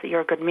head lice that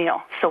you're a good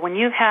meal. So when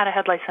you've had a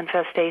head lice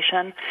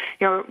infestation,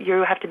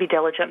 you have to be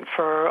diligent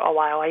for a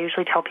while. I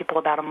usually tell people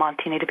about a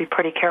month. You need to be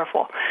pretty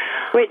careful.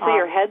 Wait, so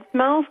your head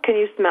smells? Can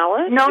you smell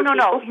it? No,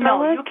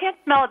 it? You can't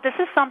smell it. This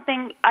is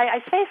something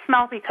I say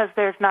smell because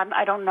there's not.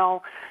 I don't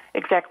know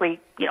exactly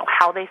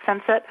how they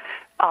sense it.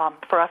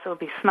 For us, it would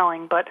be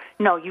smelling, but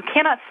no, you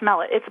cannot smell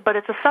it. It's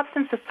a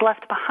substance that's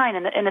left behind,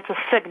 and it's a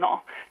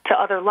signal to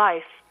other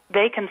lice.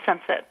 They can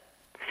sense it,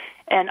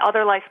 and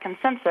other lice can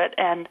sense it,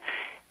 and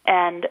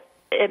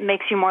it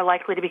makes you more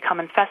likely to become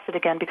infested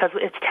again because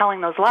it's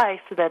telling those lice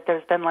that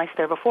there's been lice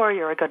there before.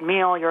 You're a good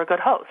meal. You're a good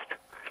host.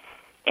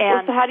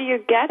 And so how do you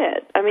get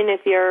it? I mean,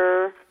 if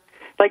you're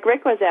like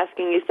Rick was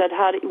asking, you said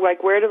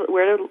where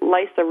do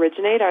lice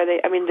originate? Are they?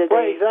 I mean,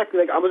 Right, exactly.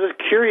 Like I was just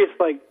curious.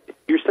 Like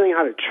you're saying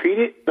how to treat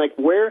it. Like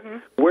where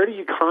do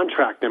you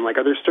contract them? Like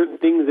are there certain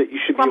things that you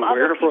should be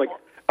aware of, or like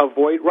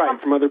avoid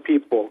from other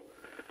people?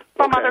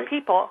 From other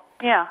people,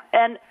 yeah.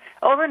 And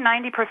over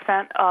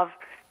 90% of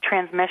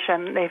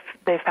transmission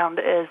they've found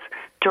is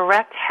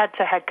direct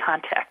head-to-head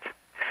contact.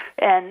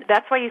 And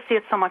that's why you see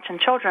it so much in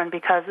children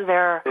because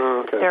they're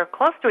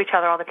close to each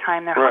other all the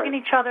time. They're hugging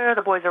each other.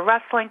 The boys are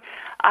wrestling.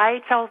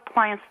 I tell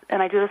clients,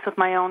 and I do this with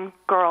my own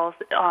girls,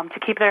 to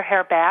keep their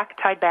hair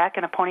tied back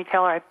in a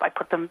ponytail. Or I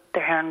put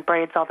their hair in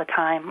braids all the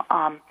time.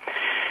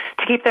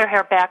 To keep their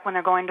hair back when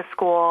they're going to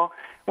school,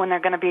 when they're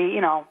going to be,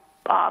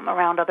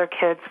 around other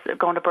kids,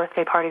 going to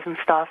birthday parties and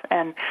stuff.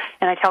 And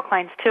I tell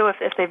clients, too,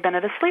 if they've been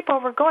at a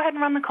sleepover, go ahead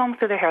and run the comb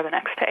through their hair the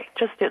next day.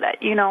 Just do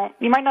that. You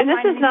might not. And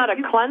this is not a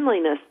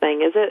cleanliness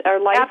thing, is it?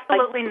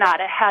 Absolutely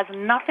not. It has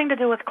nothing to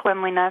do with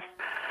cleanliness.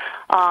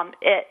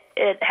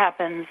 It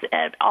happens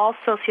at all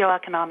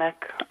socioeconomic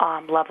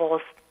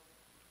levels.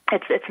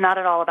 It's not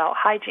at all about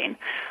hygiene.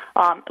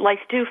 Lice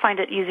do find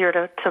it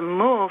easier to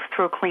move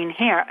through clean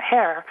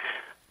hair,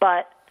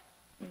 but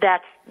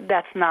that's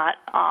not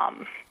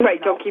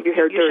right. Don't keep your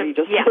hair dirty.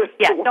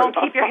 Don't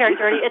keep your hair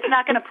dirty. It's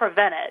not going to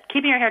prevent it.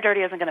 Keeping your hair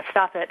dirty isn't going to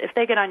stop it. If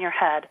they get on your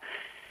head,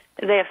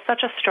 they have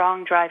such a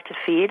strong drive to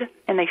feed,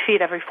 and they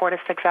feed every 4 to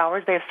 6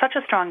 hours. They have such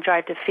a strong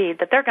drive to feed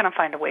that they're going to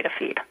find a way to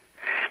feed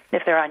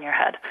if they're on your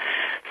head.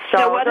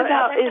 So what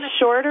about is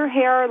shorter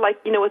hair?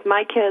 Like with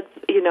my kids,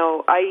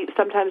 I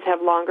sometimes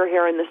have longer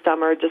hair in the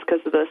summer just because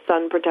of the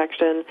sun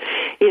protection.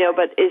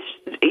 But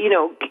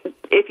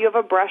if you have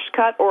a brush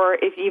cut, or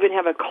if you even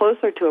have it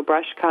closer to a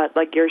brush cut,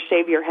 like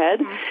shave your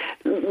head,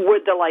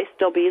 would the lice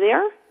still be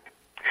there?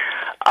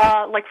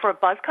 Like for a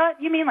buzz cut,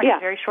 you mean a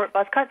very short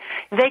buzz cut?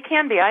 They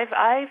can be.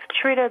 I've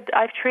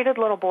treated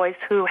little boys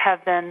who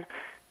have been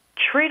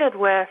treated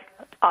with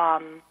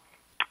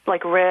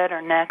like Rid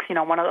or Nix,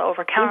 one of the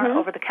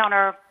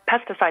over-the-counter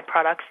pesticide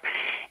products,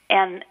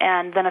 and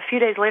then a few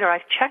days later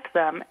I've checked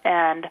them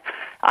and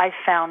I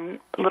found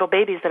little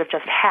babies that have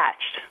just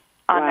hatched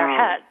on their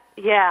head.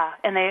 Yeah,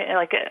 and they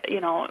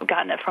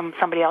gotten it from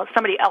somebody else.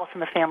 Somebody else in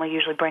the family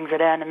usually brings it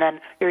in, and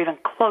then you're even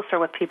closer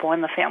with people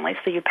in the family,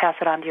 so you pass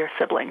it on to your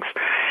siblings.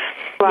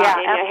 Wow, yeah,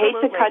 Amy, I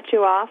hate to cut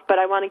you off, but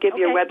I want to give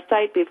your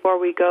website before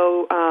we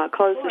go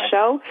close the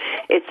show.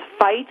 It's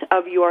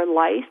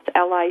fightofyourlice,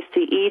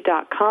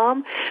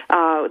 LICE.com.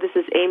 This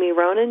is Amy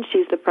Ronan.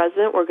 She's the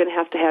president. We're going to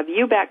have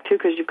you back, too,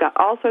 because you've got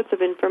all sorts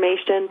of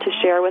information to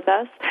share with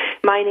us.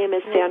 My name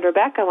is Sandra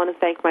Beck. I want to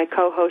thank my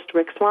co-host,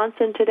 Rick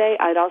Swanson, today.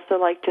 I'd also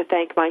like to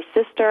thank my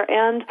sister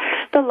and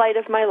the light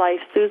of my life,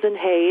 Susan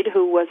Haid,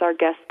 who was our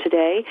guest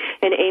today,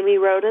 and Amy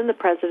Roden, the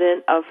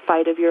president of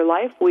Fight of Your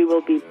Life. We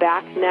will be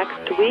back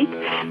next week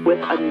with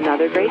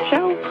another great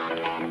show.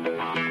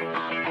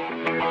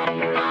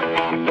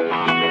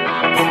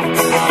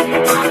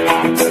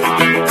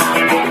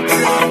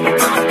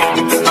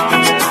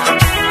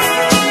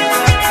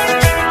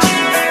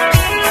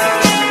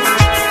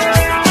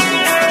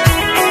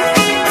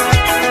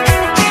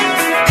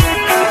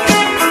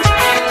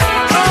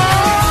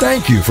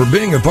 Thank you for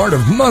being a part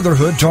of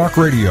Motherhood Talk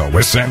Radio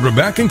with Sandra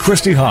Beck and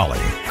Christy Holly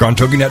on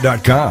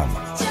TogiNet.com.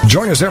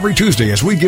 Join us every Tuesday as we give